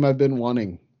Pokemon game I've been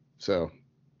wanting. So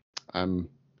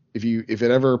if it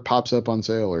ever pops up on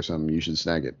sale or something, you should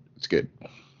snag it. It's good.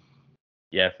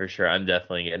 Yeah, for sure. I'm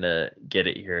definitely gonna get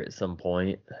it here at some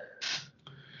point.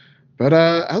 But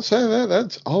outside of that,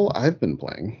 that's all I've been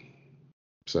playing.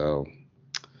 So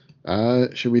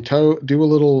should we do a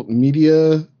little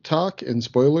media talk and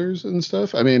spoilers and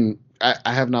stuff? I mean,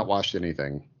 I have not watched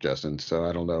anything, Justin, so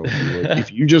I don't know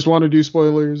if you just want to do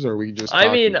spoilers or we just.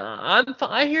 I mean,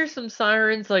 I hear some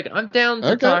sirens. Like, I'm down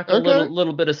to talk a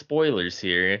little bit of spoilers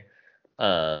here.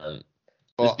 Well,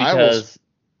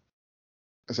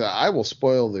 I will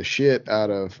spoil the shit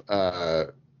out of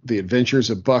the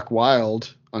Adventures of Buck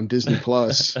Wild on Disney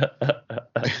Plus.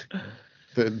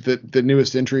 The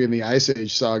newest entry in the Ice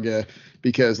Age saga,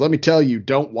 because let me tell you,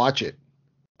 don't watch it.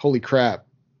 Holy crap.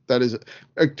 That is,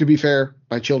 to be fair,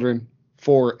 my children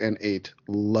 4 and 8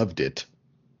 loved it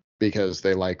because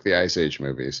they like the Ice Age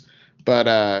movies. But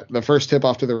the first tip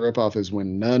off to the ripoff is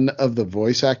when none of the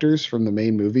voice actors from the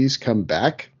main movies come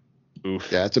back.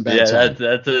 Oof. Yeah, it's a bad sign.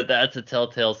 That's a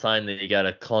telltale sign that you got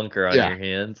a clunker on your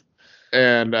hands.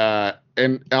 And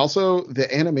also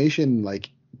the animation like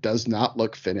does not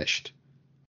look finished.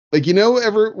 Like,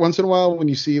 every once in a while when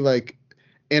you see like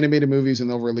animated movies and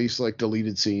they'll release like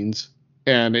deleted scenes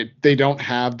and they don't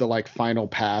have the like final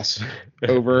pass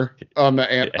over on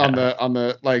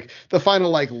the like the final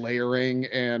like layering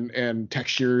and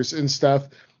textures and stuff.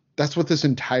 That's what this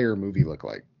entire movie looked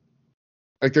like.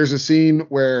 Like there's a scene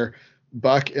where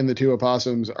Buck and the two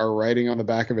opossums are riding on the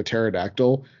back of a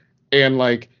pterodactyl, and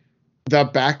like the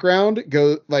background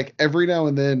goes like every now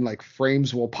and then like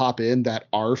frames will pop in that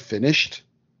are finished.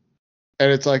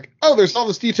 And it's like, oh, there's all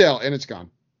this detail and it's gone.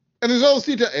 And there's all this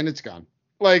detail and it's gone.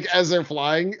 Like as they're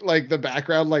flying, like the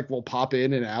background like will pop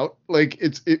in and out. Like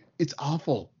it's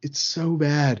awful. It's so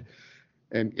bad.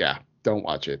 And yeah, don't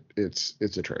watch it. It's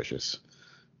atrocious.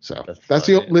 So that's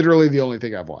literally the only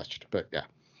thing I've watched. But yeah.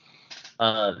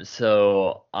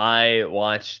 So I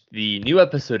watched the new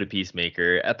episode of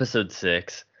Peacemaker, episode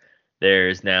 6.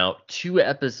 There's now 2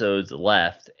 episodes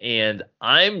left, and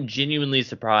I'm genuinely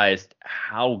surprised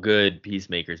how good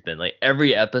Peacemaker's been. Like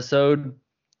every episode,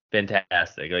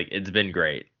 fantastic. Like it's been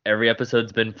great. Every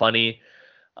episode's been funny.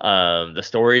 The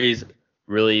story's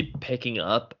really picking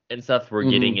up and stuff. We're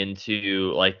getting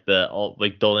into like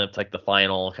building up to like the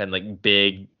final kind of like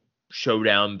big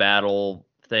showdown battle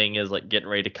thing is like getting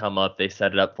ready to come up. They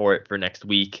set it up for next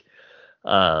week.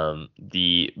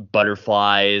 The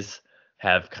butterflies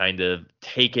have kind of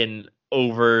taken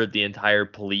over the entire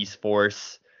police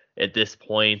force at this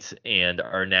point and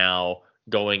are now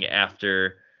going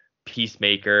after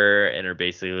Peacemaker and are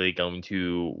basically going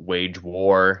to wage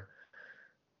war.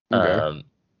 Okay.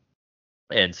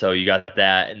 And so you got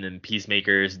that, and then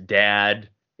Peacemaker's dad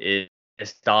is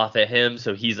pissed off at him,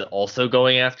 so he's also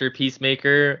going after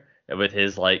Peacemaker with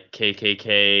his like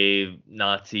KKK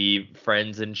Nazi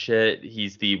friends and shit.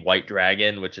 He's the White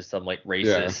Dragon, which is some like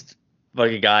racist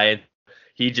fucking guy.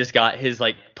 He just got his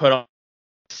like put on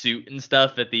suit and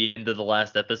stuff at the end of the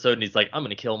last episode, and he's like, I'm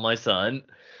gonna kill my son.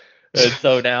 And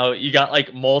so now you got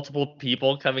like multiple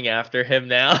people coming after him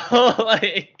now,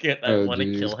 like that want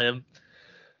to kill him.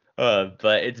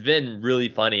 But it's been really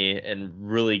funny and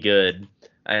really good,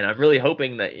 and I'm really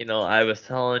hoping that I was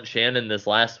telling Shannon this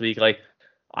last week, like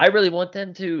I really want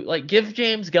them to like give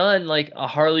James Gunn like a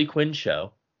Harley Quinn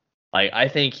show. Like I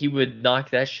think he would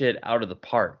knock that shit out of the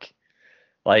park.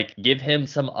 Like, give him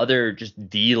some other just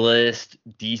D-list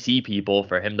DC people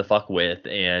for him to fuck with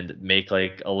and make,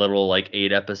 like, a little, like,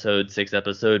 8-episode,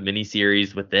 6-episode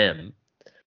miniseries with them.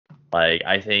 Like,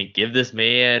 I think give this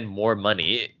man more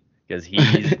money because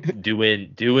he's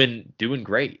doing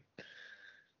great.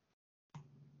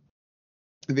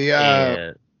 The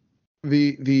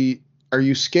are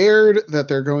you scared that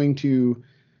they're going to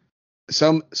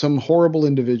some horrible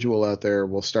individual out there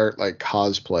will start like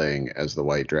cosplaying as the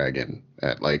White Dragon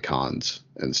at like cons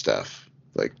and stuff?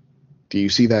 Like, do you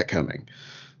see that coming?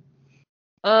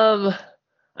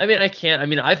 I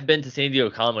mean, I've been to San Diego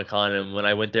Comic-Con, and when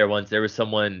I went there once, there was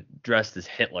someone dressed as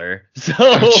Hitler.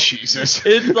 So Jesus.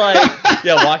 It's like,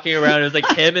 walking around, it was like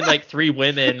him and like 3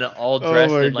 women all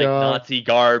dressed in like Nazi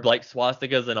garb, like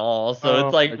swastikas and all. So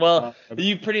it's like, well,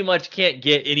 you pretty much can't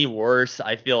get any worse,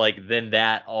 I feel like, than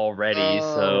that already.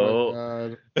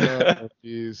 Oh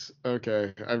jeez.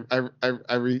 Okay.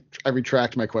 I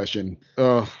retract my question.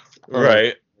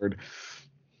 Right.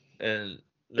 And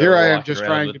here I am just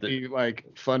trying to be like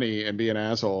funny and be an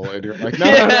asshole, and you're like, no.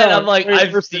 And I'm like,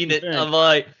 I've seen it. I'm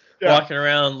like walking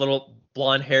around, little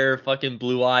blonde hair, fucking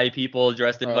blue eye people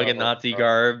dressed in fucking Nazi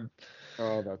garb.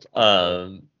 Oh, that's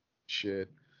awesome. Shit.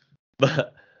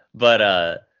 But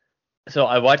so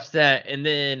I watched that, and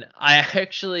then I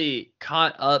actually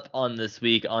caught up on this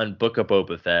week on Book of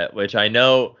Boba Fett, which I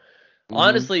know.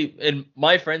 Honestly, in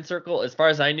my friend circle, as far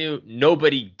as I knew,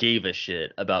 nobody gave a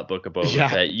shit about Book of Boba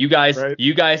Fett. You guys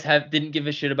didn't give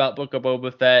a shit about Book of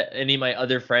Boba Fett. Any of my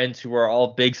other friends who are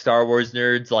all big Star Wars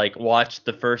nerds, like, watched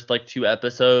the first like 2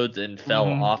 episodes and fell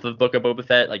off of Book of Boba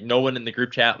Fett. Like, no one in the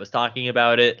group chat was talking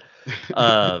about it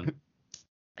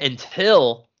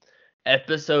until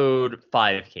episode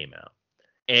 5 came out.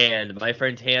 And my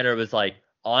friend Tanner was like,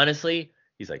 honestly,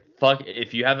 he's like, fuck,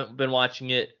 if you haven't been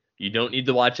watching it, you don't need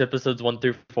to watch episodes 1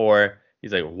 through 4.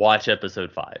 He's like, watch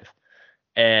episode 5.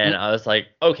 And I was like,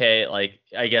 okay, like,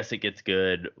 I guess it gets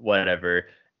good, whatever.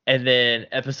 And then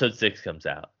episode 6 comes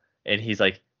out. And he's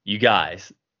like, you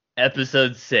guys,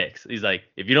 episode 6. He's like,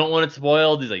 if you don't want it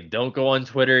spoiled, he's like, don't go on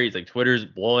Twitter. He's like, Twitter's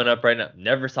blowing up right now.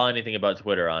 Never saw anything about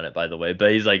Twitter on it, by the way.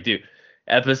 But he's like, dude,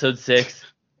 episode 6,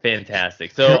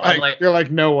 fantastic. So you're like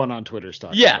no one on Twitter's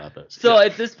talking about this. So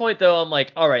at this point though, I'm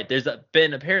like, all right, there's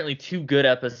been apparently 2 good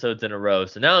episodes in a row.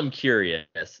 So now I'm curious.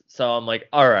 So I'm like,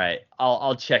 all right,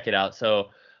 I'll check it out. So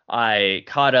I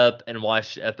caught up and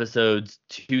watched episodes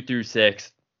 2 through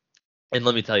 6. And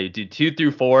let me tell you, dude, 2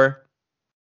 through 4,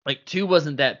 like 2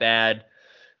 wasn't that bad.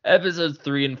 Episodes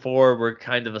 3 and 4 were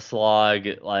kind of a slog.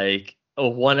 Like,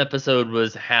 one episode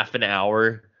was half an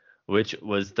hour, which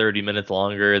was 30 minutes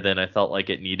longer than I felt like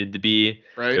it needed to be.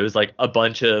 Right. It was like a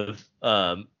bunch of,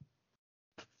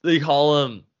 they call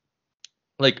them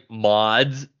like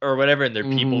mods or whatever, and they're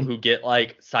people who get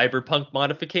like cyberpunk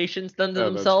modifications done to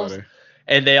themselves.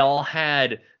 And they all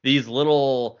had these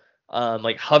little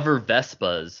like hover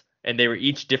Vespas, and they were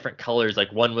each different colors.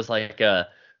 Like one was like a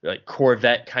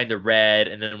Corvette kind of red,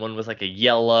 and then one was like a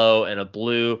yellow and a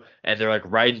blue, and they're like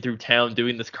riding through town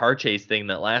doing this car chase thing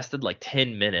that lasted like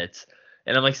 10 minutes.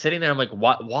 And I'm like sitting there, I'm like,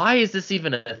 why is this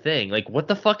even a thing? Like, what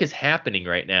the fuck is happening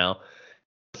right now?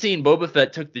 scene, Boba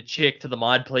Fett took the chick to the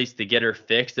mod place to get her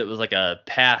fixed. It was like a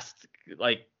past,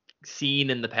 like, scene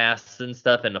in the past and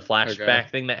stuff, and a flashback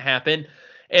thing that happened.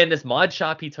 And this mod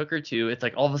shop he took her to, it's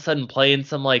like all of a sudden playing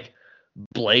some like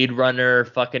Blade Runner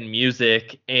fucking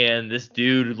music, and this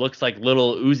dude looks like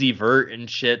little Uzi Vert and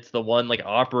shit's the one like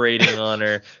operating on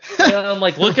her. And I'm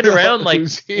like looking around like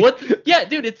what? Yeah,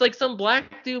 dude, it's like some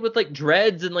black dude with like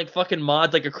dreads and like fucking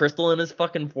mods, like a crystal in his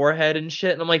fucking forehead and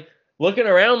shit. And I'm like looking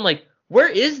around like, where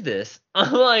is this?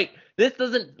 I'm like, this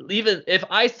doesn't even, if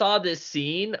I saw this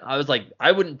scene, I was like,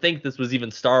 I wouldn't think this was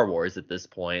even Star Wars at this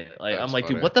point. Like, I'm like,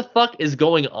 dude, what the fuck is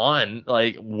going on?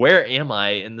 Like, where am I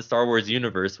in the Star Wars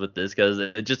universe with this? Because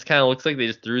it just kind of looks like they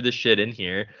just threw this shit in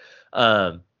here.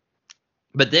 But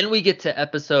then we get to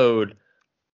episode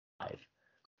 5.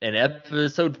 And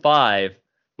episode 5,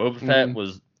 Boba Fett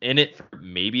was in it for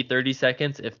maybe 30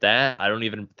 seconds, if that. I don't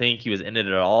even think he was in it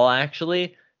at all,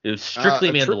 actually. It was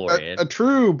strictly Mandalorian. A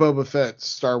true Boba Fett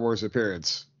Star Wars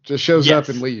appearance. Just shows up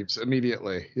and leaves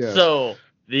immediately. Yeah. So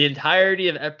the entirety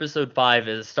of episode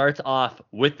 5 starts off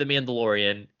with the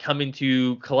Mandalorian coming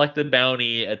to collect the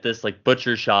bounty at this like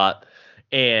butcher shop,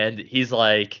 and he's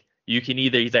like, I can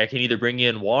either bring you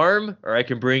in warm or I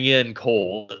can bring you in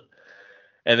cold.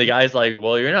 And the guy's like,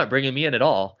 well, you're not bringing me in at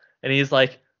all. And he's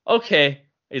like, okay.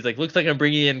 He's like, looks like I'm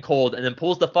bringing you in cold, and then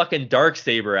pulls the fucking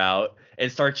Darksaber out and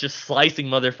starts just slicing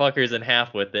motherfuckers in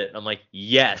half with it. And I'm like,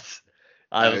 yes.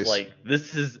 I was like,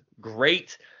 this is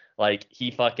great. Like,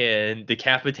 he fucking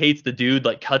decapitates the dude,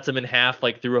 like cuts him in half,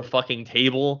 like through a fucking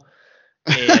table,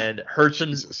 and hurts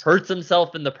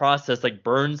himself in the process, like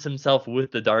burns himself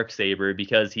with the Darksaber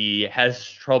because he has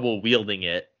trouble wielding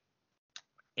it.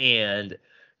 And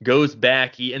goes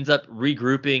back. He ends up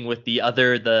regrouping with the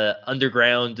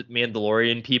underground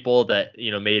Mandalorian people that, you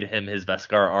know, made him his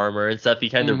Beskar armor and stuff. He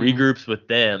kind of regroups with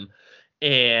them,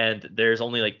 and there's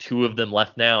only like 2 of them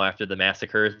left now after the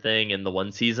massacre thing in the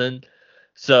 1 season.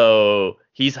 So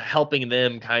he's helping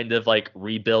them kind of like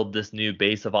rebuild this new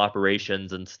base of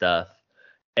operations and stuff.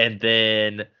 And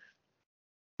then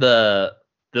the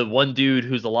one dude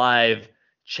who's alive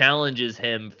challenges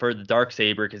him for the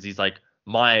Darksaber because he's like,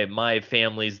 my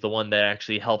family's the one that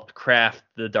actually helped craft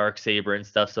the Darksaber and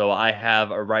stuff, so I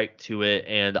have a right to it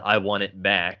and I want it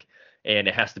back, and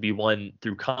it has to be won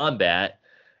through combat.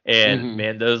 And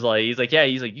Mando's like, he's like,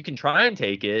 you can try and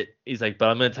take it. He's like, but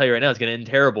I'm gonna tell you right now, it's gonna end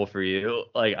terrible for you.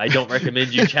 Like, I don't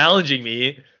recommend you challenging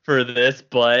me for this,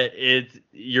 but it's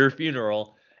your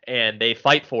funeral. And they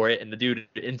fight for it, and the dude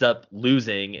ends up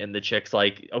losing, and the chick's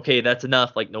like, okay, that's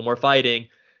enough, like, no more fighting.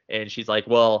 And she's like,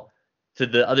 well, to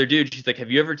the other dude, she's like,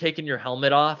 have you ever taken your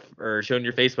helmet off or shown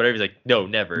your face, whatever? He's like, no,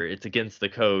 never. It's against the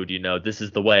code, you know, this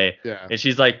is the way. Yeah. And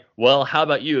she's like, well, how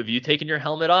about you? Have you taken your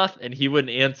helmet off? And he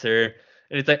wouldn't answer.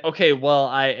 And it's like, okay, well,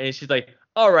 and she's like,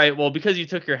 all right, well, because you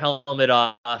took your helmet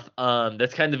off,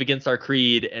 that's kind of against our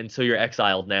creed, and so you're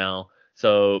exiled now.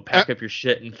 So pack up your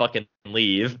shit and fucking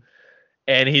leave.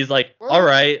 And he's like, all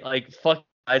right, like, fuck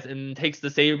guys, and takes the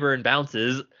saber and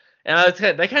bounces. And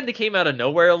that kind of came out of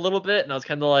nowhere a little bit, and I was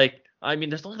kind of like, I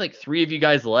mean, there's only like 3 of you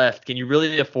guys left. Can you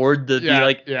really afford to be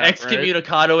like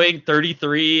excommunicadoing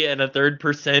 33 and a third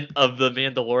 % of the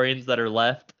Mandalorians that are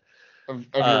left of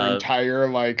your entire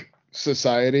like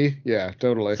society? Yeah,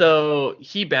 totally. So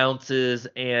he bounces,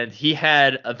 and he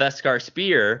had a Beskar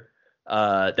spear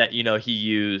that, you know, he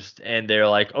used, and they're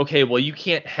like, okay, well, you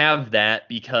can't have that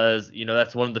because, you know,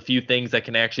 that's one of the few things that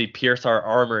can actually pierce our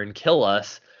armor and kill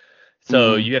us.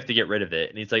 So you have to get rid of it.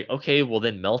 And he's like, okay, well,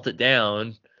 then melt it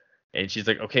down. And she's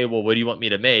like, okay, well, what do you want me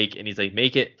to make? And he's like,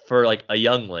 make it for like a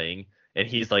youngling. And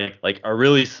he's like a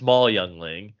really small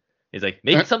youngling. He's like,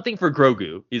 make something for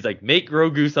Grogu. He's like, make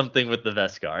Grogu something with the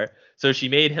Beskar. So she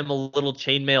made him a little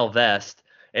chainmail vest.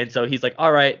 And so he's like,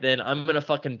 all right, then I'm going to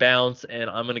fucking bounce, and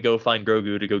I'm going to go find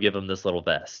Grogu to go give him this little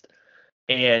vest.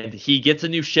 And he gets a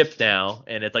new ship now,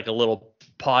 and it's like a little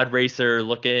pod racer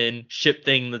looking ship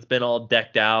thing that's been all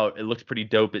decked out. It looks pretty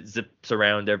dope. It zips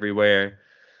around everywhere.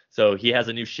 So he has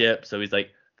a new ship. So he's like,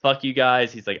 fuck you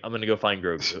guys. He's like, I'm going to go find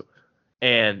Grogu.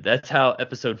 And that's how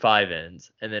episode 5 ends.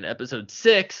 And then episode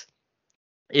 6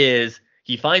 is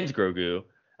he finds Grogu.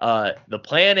 The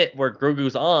planet where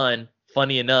Grogu's on,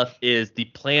 funny enough, is the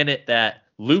planet that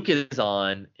Luke is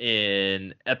on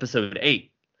in episode 8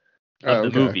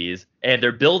 of the movies. And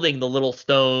they're building the little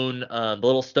stone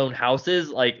houses.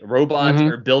 Like, robots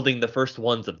are building the first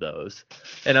ones of those.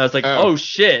 And I was like, oh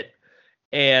shit.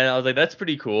 And I was like, that's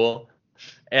pretty cool.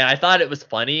 And I thought it was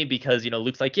funny because, you know,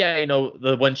 Luke's like, yeah, you know,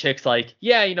 the one chick's like,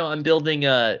 yeah, you know, I'm building,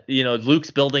 you know,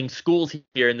 Luke's building schools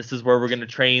here, and this is where we're going to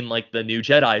train, like, the new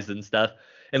Jedis and stuff.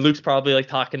 And Luke's probably, like,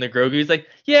 talking to Grogu. He's like,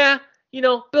 yeah,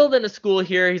 building a school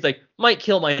here. He's like, might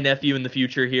kill my nephew in the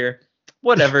future here.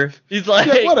 Whatever. He's like,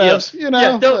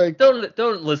 whatevs,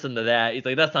 don't listen to that. He's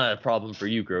like, that's not a problem for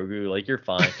you, Grogu. Like, you're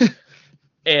fine.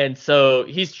 And so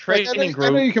he's training Grogu. I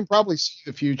know you can probably see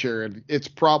the future, and it's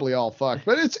probably all fucked,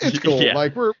 but it's cool. Yeah.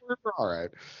 Like, we're all right.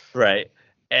 Right.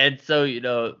 And so,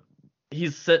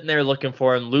 he's sitting there looking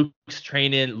for him. Luke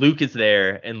is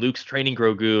there, and Luke's training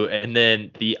Grogu, and then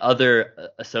the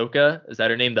other Ahsoka, is that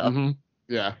her name?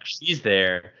 Yeah. She's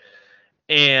there,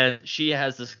 and she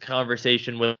has this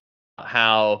conversation with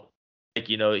how,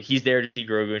 he's there to see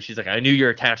Grogu, and she's like, I knew your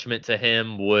attachment to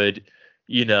him was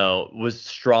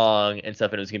strong and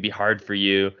stuff, and it was going to be hard for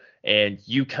you. And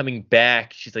you coming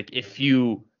back, she's like, if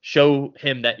you show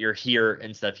him that you're here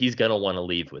and stuff, he's going to want to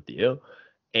leave with you.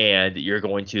 And you're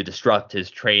going to disrupt his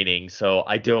training. So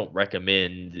I don't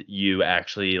recommend you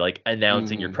actually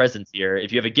announcing your presence here.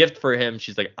 If you have a gift for him,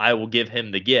 she's like, I will give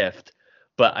him the gift,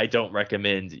 but I don't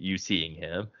recommend you seeing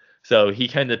him. So he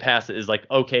kind of passes, is like,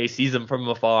 okay, sees him from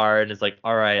afar and is like,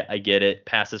 all right, I get it.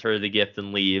 Passes her the gift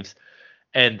and leaves.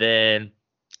 And then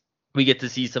we get to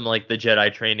see some the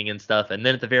Jedi training and stuff. And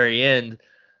then at the very end,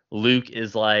 Luke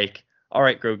is like, all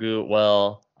right, Grogu,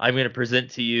 well, I'm going to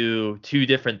present to you two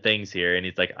different things here. And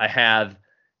he's like, I have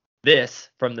this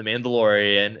from the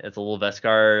Mandalorian. It's a little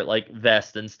Beskar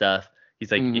vest and stuff.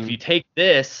 He's like, if you take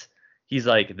this, he's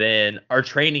like, then our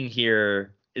training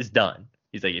here is done.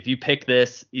 He's like, if you pick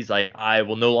this, he's like, I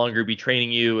will no longer be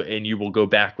training you and you will go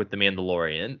back with the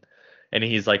Mandalorian. And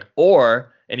he's like,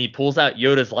 and he pulls out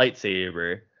Yoda's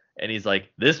lightsaber and he's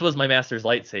like, this was my master's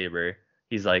lightsaber.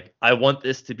 He's like, I want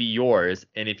this to be yours.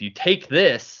 And if you take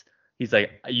this, he's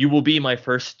like, you will be my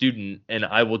first student and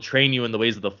I will train you in the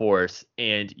ways of the Force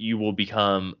and you will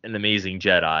become an amazing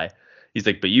Jedi. He's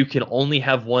like, but you can only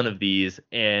have one of these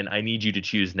and I need you to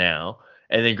choose now.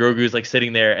 And then Grogu's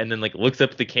sitting there and then looks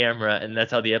up at the camera and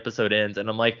that's how the episode ends. And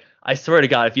I'm like, I swear to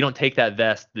God, if you don't take that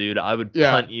vest, dude, I would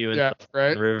punt you in the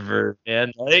river.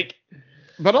 And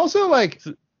but also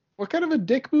what kind of a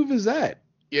dick move is that?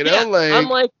 I'm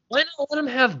like, why not let him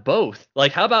have both?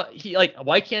 How about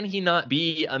why can't he not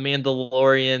be a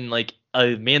Mandalorian, a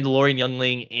Mandalorian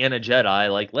youngling and a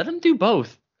Jedi? Let him do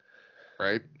both.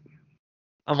 Right.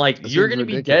 I'm like, you're going to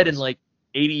be dead in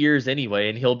 80 years anyway,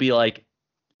 and he'll be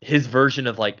his version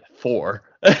of 4.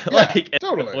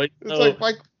 Totally. So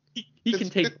he can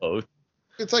take both.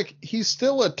 It's he's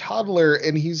still a toddler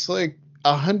and he's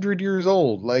 100 years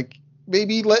old.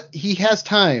 Maybe he has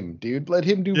time, dude. Let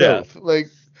him do both.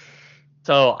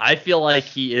 So I feel like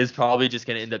he is probably just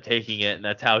going to end up taking it, and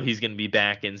that's how he's going to be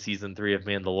back in season 3 of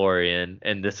Mandalorian.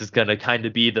 And this is going to kind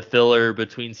of be the filler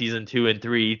between season 2 and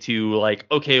 3 to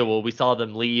okay, well, we saw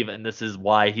them leave, and this is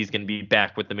why he's going to be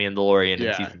back with the Mandalorian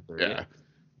in season 3. Yeah.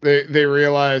 They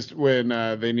realized when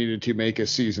they needed to make a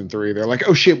season 3, they're like,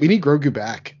 oh shit, we need Grogu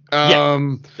back.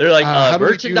 They're like,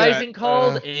 merchandising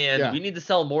called, and we need to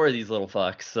sell more of these little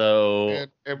fucks. So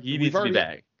he needs to be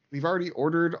back. We've already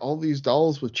ordered all these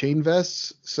dolls with chain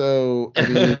vests, so I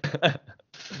mean,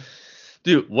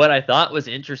 dude, what I thought was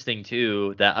interesting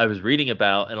too that I was reading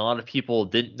about, and a lot of people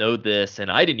didn't know this, and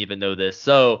I didn't even know this.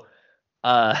 So,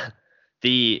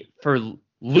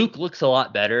 Luke looks a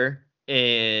lot better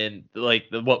in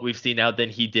what we've seen now than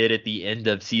he did at the end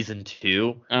of season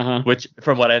 2, which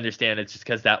from what I understand, it's just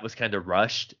because that was kind of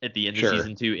rushed at the end of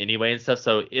season 2 anyway and stuff.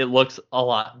 So it looks a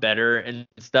lot better and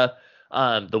stuff.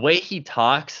 The way he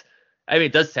talks, I mean,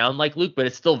 it does sound like Luke, but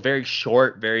it's still very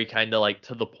short, very kind of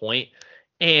to the point.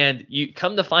 And you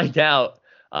come to find out,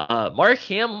 Mark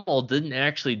Hamill didn't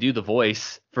actually do the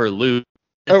voice for Luke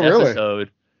this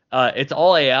episode. It's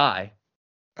all AI.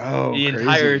 Oh, the crazy.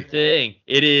 Entire thing.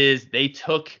 It is. They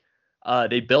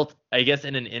built, I guess,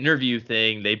 in an interview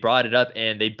thing, they brought it up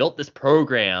and they built this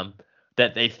program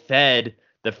that they fed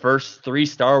the first 3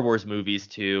 Star Wars movies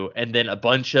to, and then a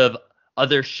bunch of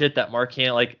other shit that Mark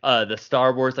Hamill, the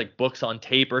Star Wars books on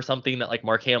tape or something that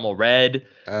Mark Hamill read,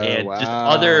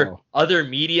 just other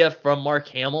media from Mark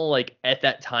Hamill at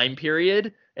that time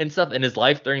period and stuff in his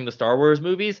life during the Star Wars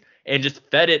movies, and just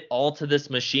fed it all to this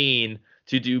machine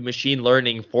to do machine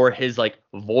learning for his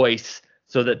voice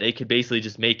so that they could basically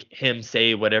just make him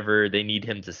say whatever they need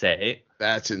him to say.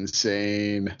 That's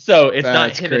insane. So it's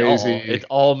not him at all. It's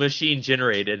all machine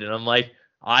generated. And I'm like,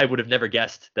 I would have never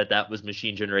guessed that was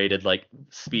machine generated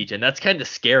speech. And that's kind of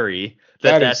scary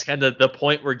that's kind of the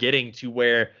point we're getting to,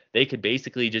 where they could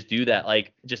basically just do that.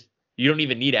 You don't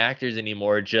even need actors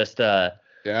anymore. Just, do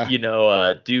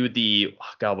the,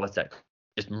 oh God, what's that?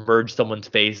 Just merge someone's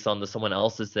face onto someone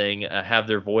else's thing, have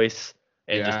their voice,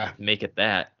 and just make it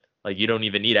that. You don't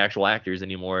even need actual actors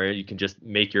anymore. You can just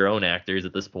make your own actors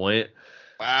at this point.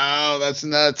 Wow, that's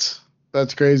nuts.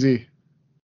 That's crazy.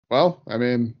 Well, I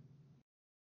mean,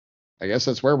 I guess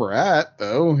that's where we're at,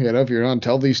 though. If you're going to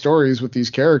tell these stories with these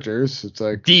characters, it's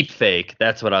like deep fake.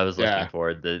 That's what I was looking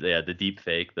for. The deep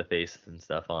fake, the face and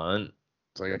stuff on.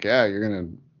 It's like you're gonna.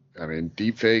 I mean,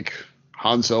 deep fake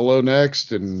Han Solo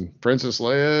next, and Princess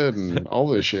Leia, and all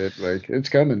this shit. Like, it's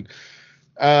coming.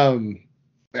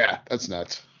 Yeah, that's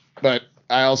nuts. But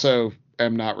I also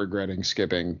am not regretting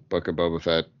skipping Book of Boba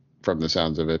Fett from the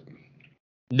sounds of it.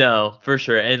 No, for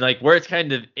sure. And like where it's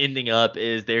kind of ending up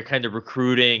is they're kind of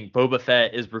recruiting. Boba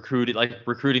Fett is recruiting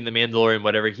the Mandalorian,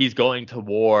 whatever. He's going to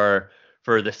war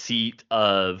for the seat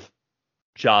of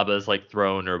Jabba's like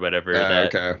throne or whatever.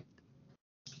 Okay.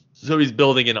 So he's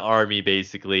building an army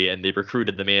basically, and they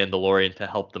recruited the Mandalorian to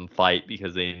help them fight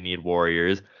because they need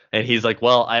warriors. And he's like,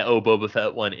 well, I owe Boba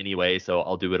Fett one anyway, so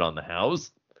I'll do it on the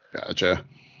house. Gotcha.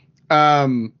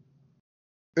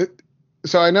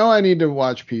 So I know I need to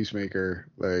watch Peacemaker.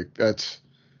 Like that's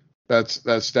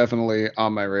definitely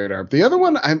on my radar. The other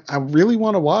one I really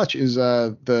want to watch is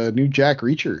the new Jack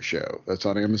Reacher show that's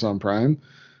on Amazon Prime.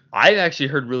 I've actually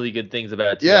heard really good things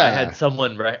about it too. Yeah. I had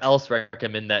someone else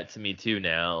recommend that to me too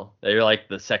now. They're like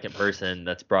the second person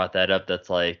that's brought that up that's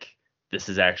like, this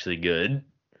is actually good.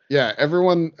 Yeah,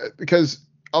 everyone, because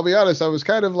I'll be honest, I was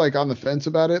kind of like on the fence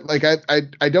about it. Like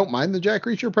I don't mind the Jack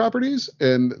Reacher properties,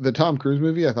 and the Tom Cruise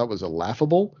movie I thought was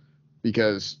laughable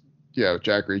because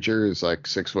Jack Reacher is like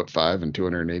 6'5" and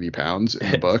 280 pounds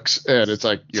in the books, and it's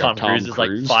like Tom Cruise is like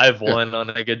 5'1" on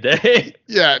a good day.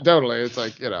 Yeah, totally. It's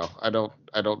like I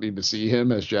don't need to see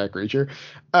him as Jack Reacher.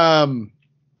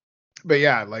 But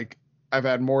yeah, like I've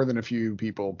had more than a few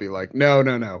people be like,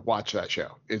 no, watch that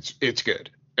show. It's good.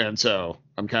 And so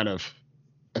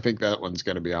I think that one's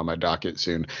going to be on my docket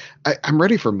soon. I'm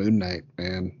ready for Moon Knight,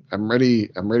 man. I'm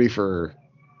ready for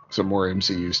some more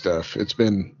MCU stuff. It's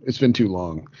been too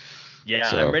long. Yeah,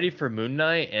 so. I'm ready for Moon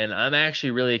Knight, and I'm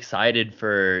actually really excited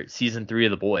for season 3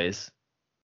 of The Boys.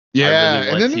 Yeah,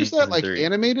 really and then there's that like 3.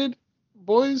 Animated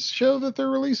Boys show that they're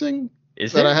releasing.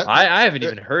 Is it? I haven't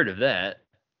even heard of that.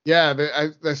 Yeah,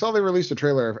 I saw they released a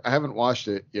trailer. I haven't watched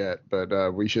it yet,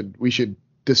 but we should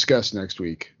discuss next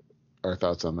week our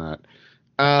thoughts on that.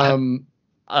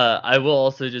 I will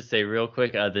also just say real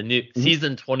quick, the new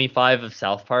season 25 of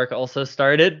South Park also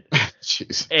started.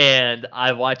 Jeez. And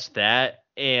I watched that,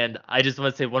 and I just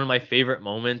want to say one of my favorite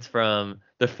moments from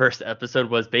the first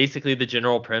episode was basically the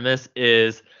general premise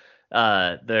is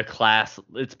the class,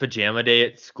 it's pajama day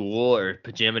at school, or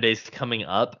pajama day's coming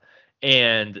up,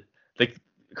 and the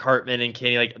Cartman and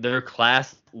Kenny, like their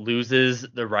class loses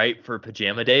the right for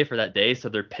pajama day for that day, so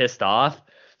they're pissed off.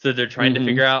 So they're trying to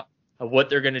figure out what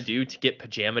they're going to do to get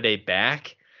pajama day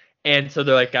back. And so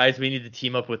they're like, guys, we need to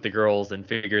team up with the girls and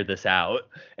figure this out.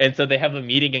 And so they have a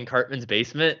meeting in Cartman's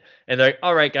basement, and they're like,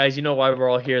 all right, guys, you know why we're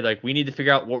all here? Like, we need to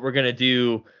figure out what we're going to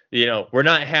do. We're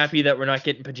not happy that we're not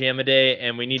getting pajama day,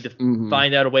 and we need to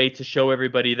find out a way to show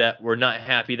everybody that we're not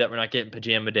happy that we're not getting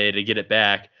pajama day to get it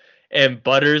back. And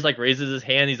Butters like raises his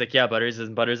hand. He's like, yeah, Butters.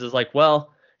 And Butters is like,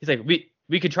 well, he's like,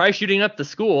 we could try shooting up the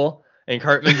school. And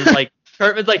Cartman's like,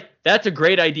 that's a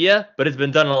great idea, but it's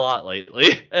been done a lot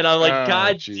lately. And I'm like,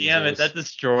 God damn it, that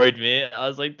destroyed me. I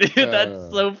was like, dude,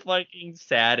 that's so fucking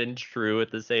sad and true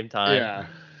at the same time. Yeah.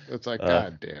 It's like,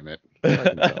 God damn it.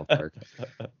 Fucking South Park.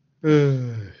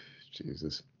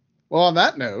 Jesus. Well, on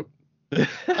that note,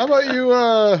 how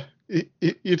about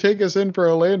you take us in for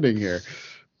a landing here?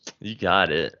 You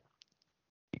got it.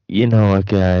 You know what,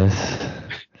 guys?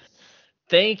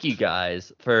 Thank you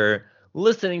guys for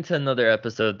listening to another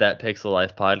episode of That Pixel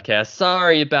Life podcast.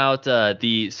 Sorry about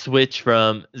the switch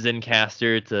from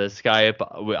Zencastr to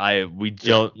Skype. We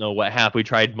don't know what happened. We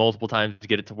tried multiple times to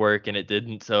get it to work, and it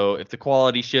didn't. So if the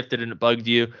quality shifted and it bugged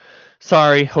you,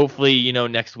 sorry. Hopefully,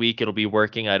 next week it'll be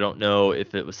working. I don't know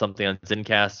if it was something on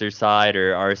Zencastr's side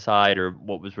or our side or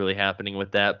what was really happening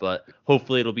with that, but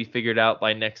hopefully it'll be figured out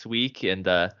by next week. And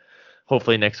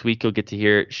hopefully next week you'll get to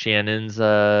hear Shannon's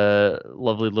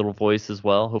lovely little voice as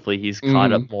well. Hopefully he's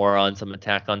caught up more on some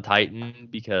Attack on Titan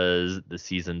because the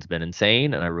season's been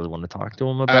insane, and I really want to talk to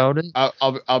him about it.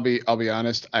 I'll be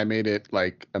honest. I made it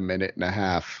like a minute and a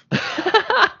half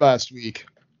last week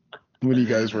when you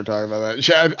guys were talking about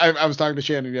that. I was talking to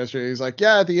Shannon yesterday. He's like,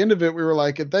 yeah, at the end of it, we were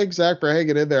like, thanks, Zach, for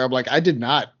hanging in there. I'm like, I did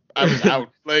not. I was out.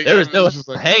 Like, there was no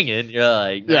hanging. You're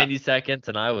like 90 seconds,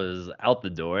 and I was out the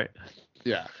door.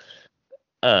 Yeah.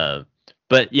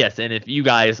 But yes, and if you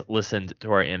guys listened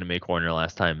to our Anime Corner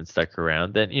last time and stuck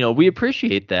around, then we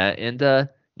appreciate that. And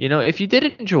if you did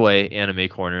enjoy Anime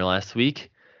Corner last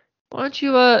week, why don't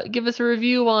you give us a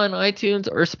review on iTunes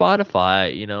or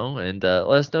Spotify, and let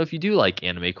us know if you do like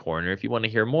Anime Corner, if you want to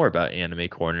hear more about Anime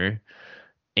Corner.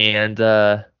 And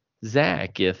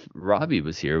Zach, if Robbie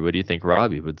was here, what do you think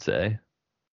Robbie would say?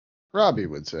 Robbie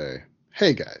would say,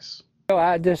 "Hey guys." Well,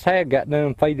 I just had got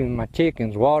done feeding my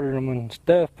chickens, watering them and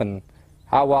stuff, and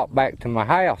I walked back to my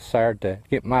house there to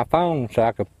get my phone so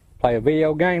I could play a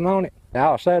video game on it. And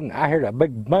all of a sudden, I heard a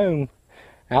big boom.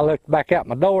 I looked back out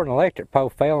my door, and the electric pole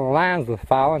fell, and the lines were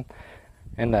falling,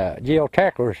 and the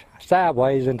geotackler's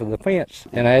sideways into the fence,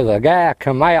 and there's a guy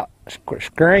come out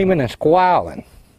screaming and squalling.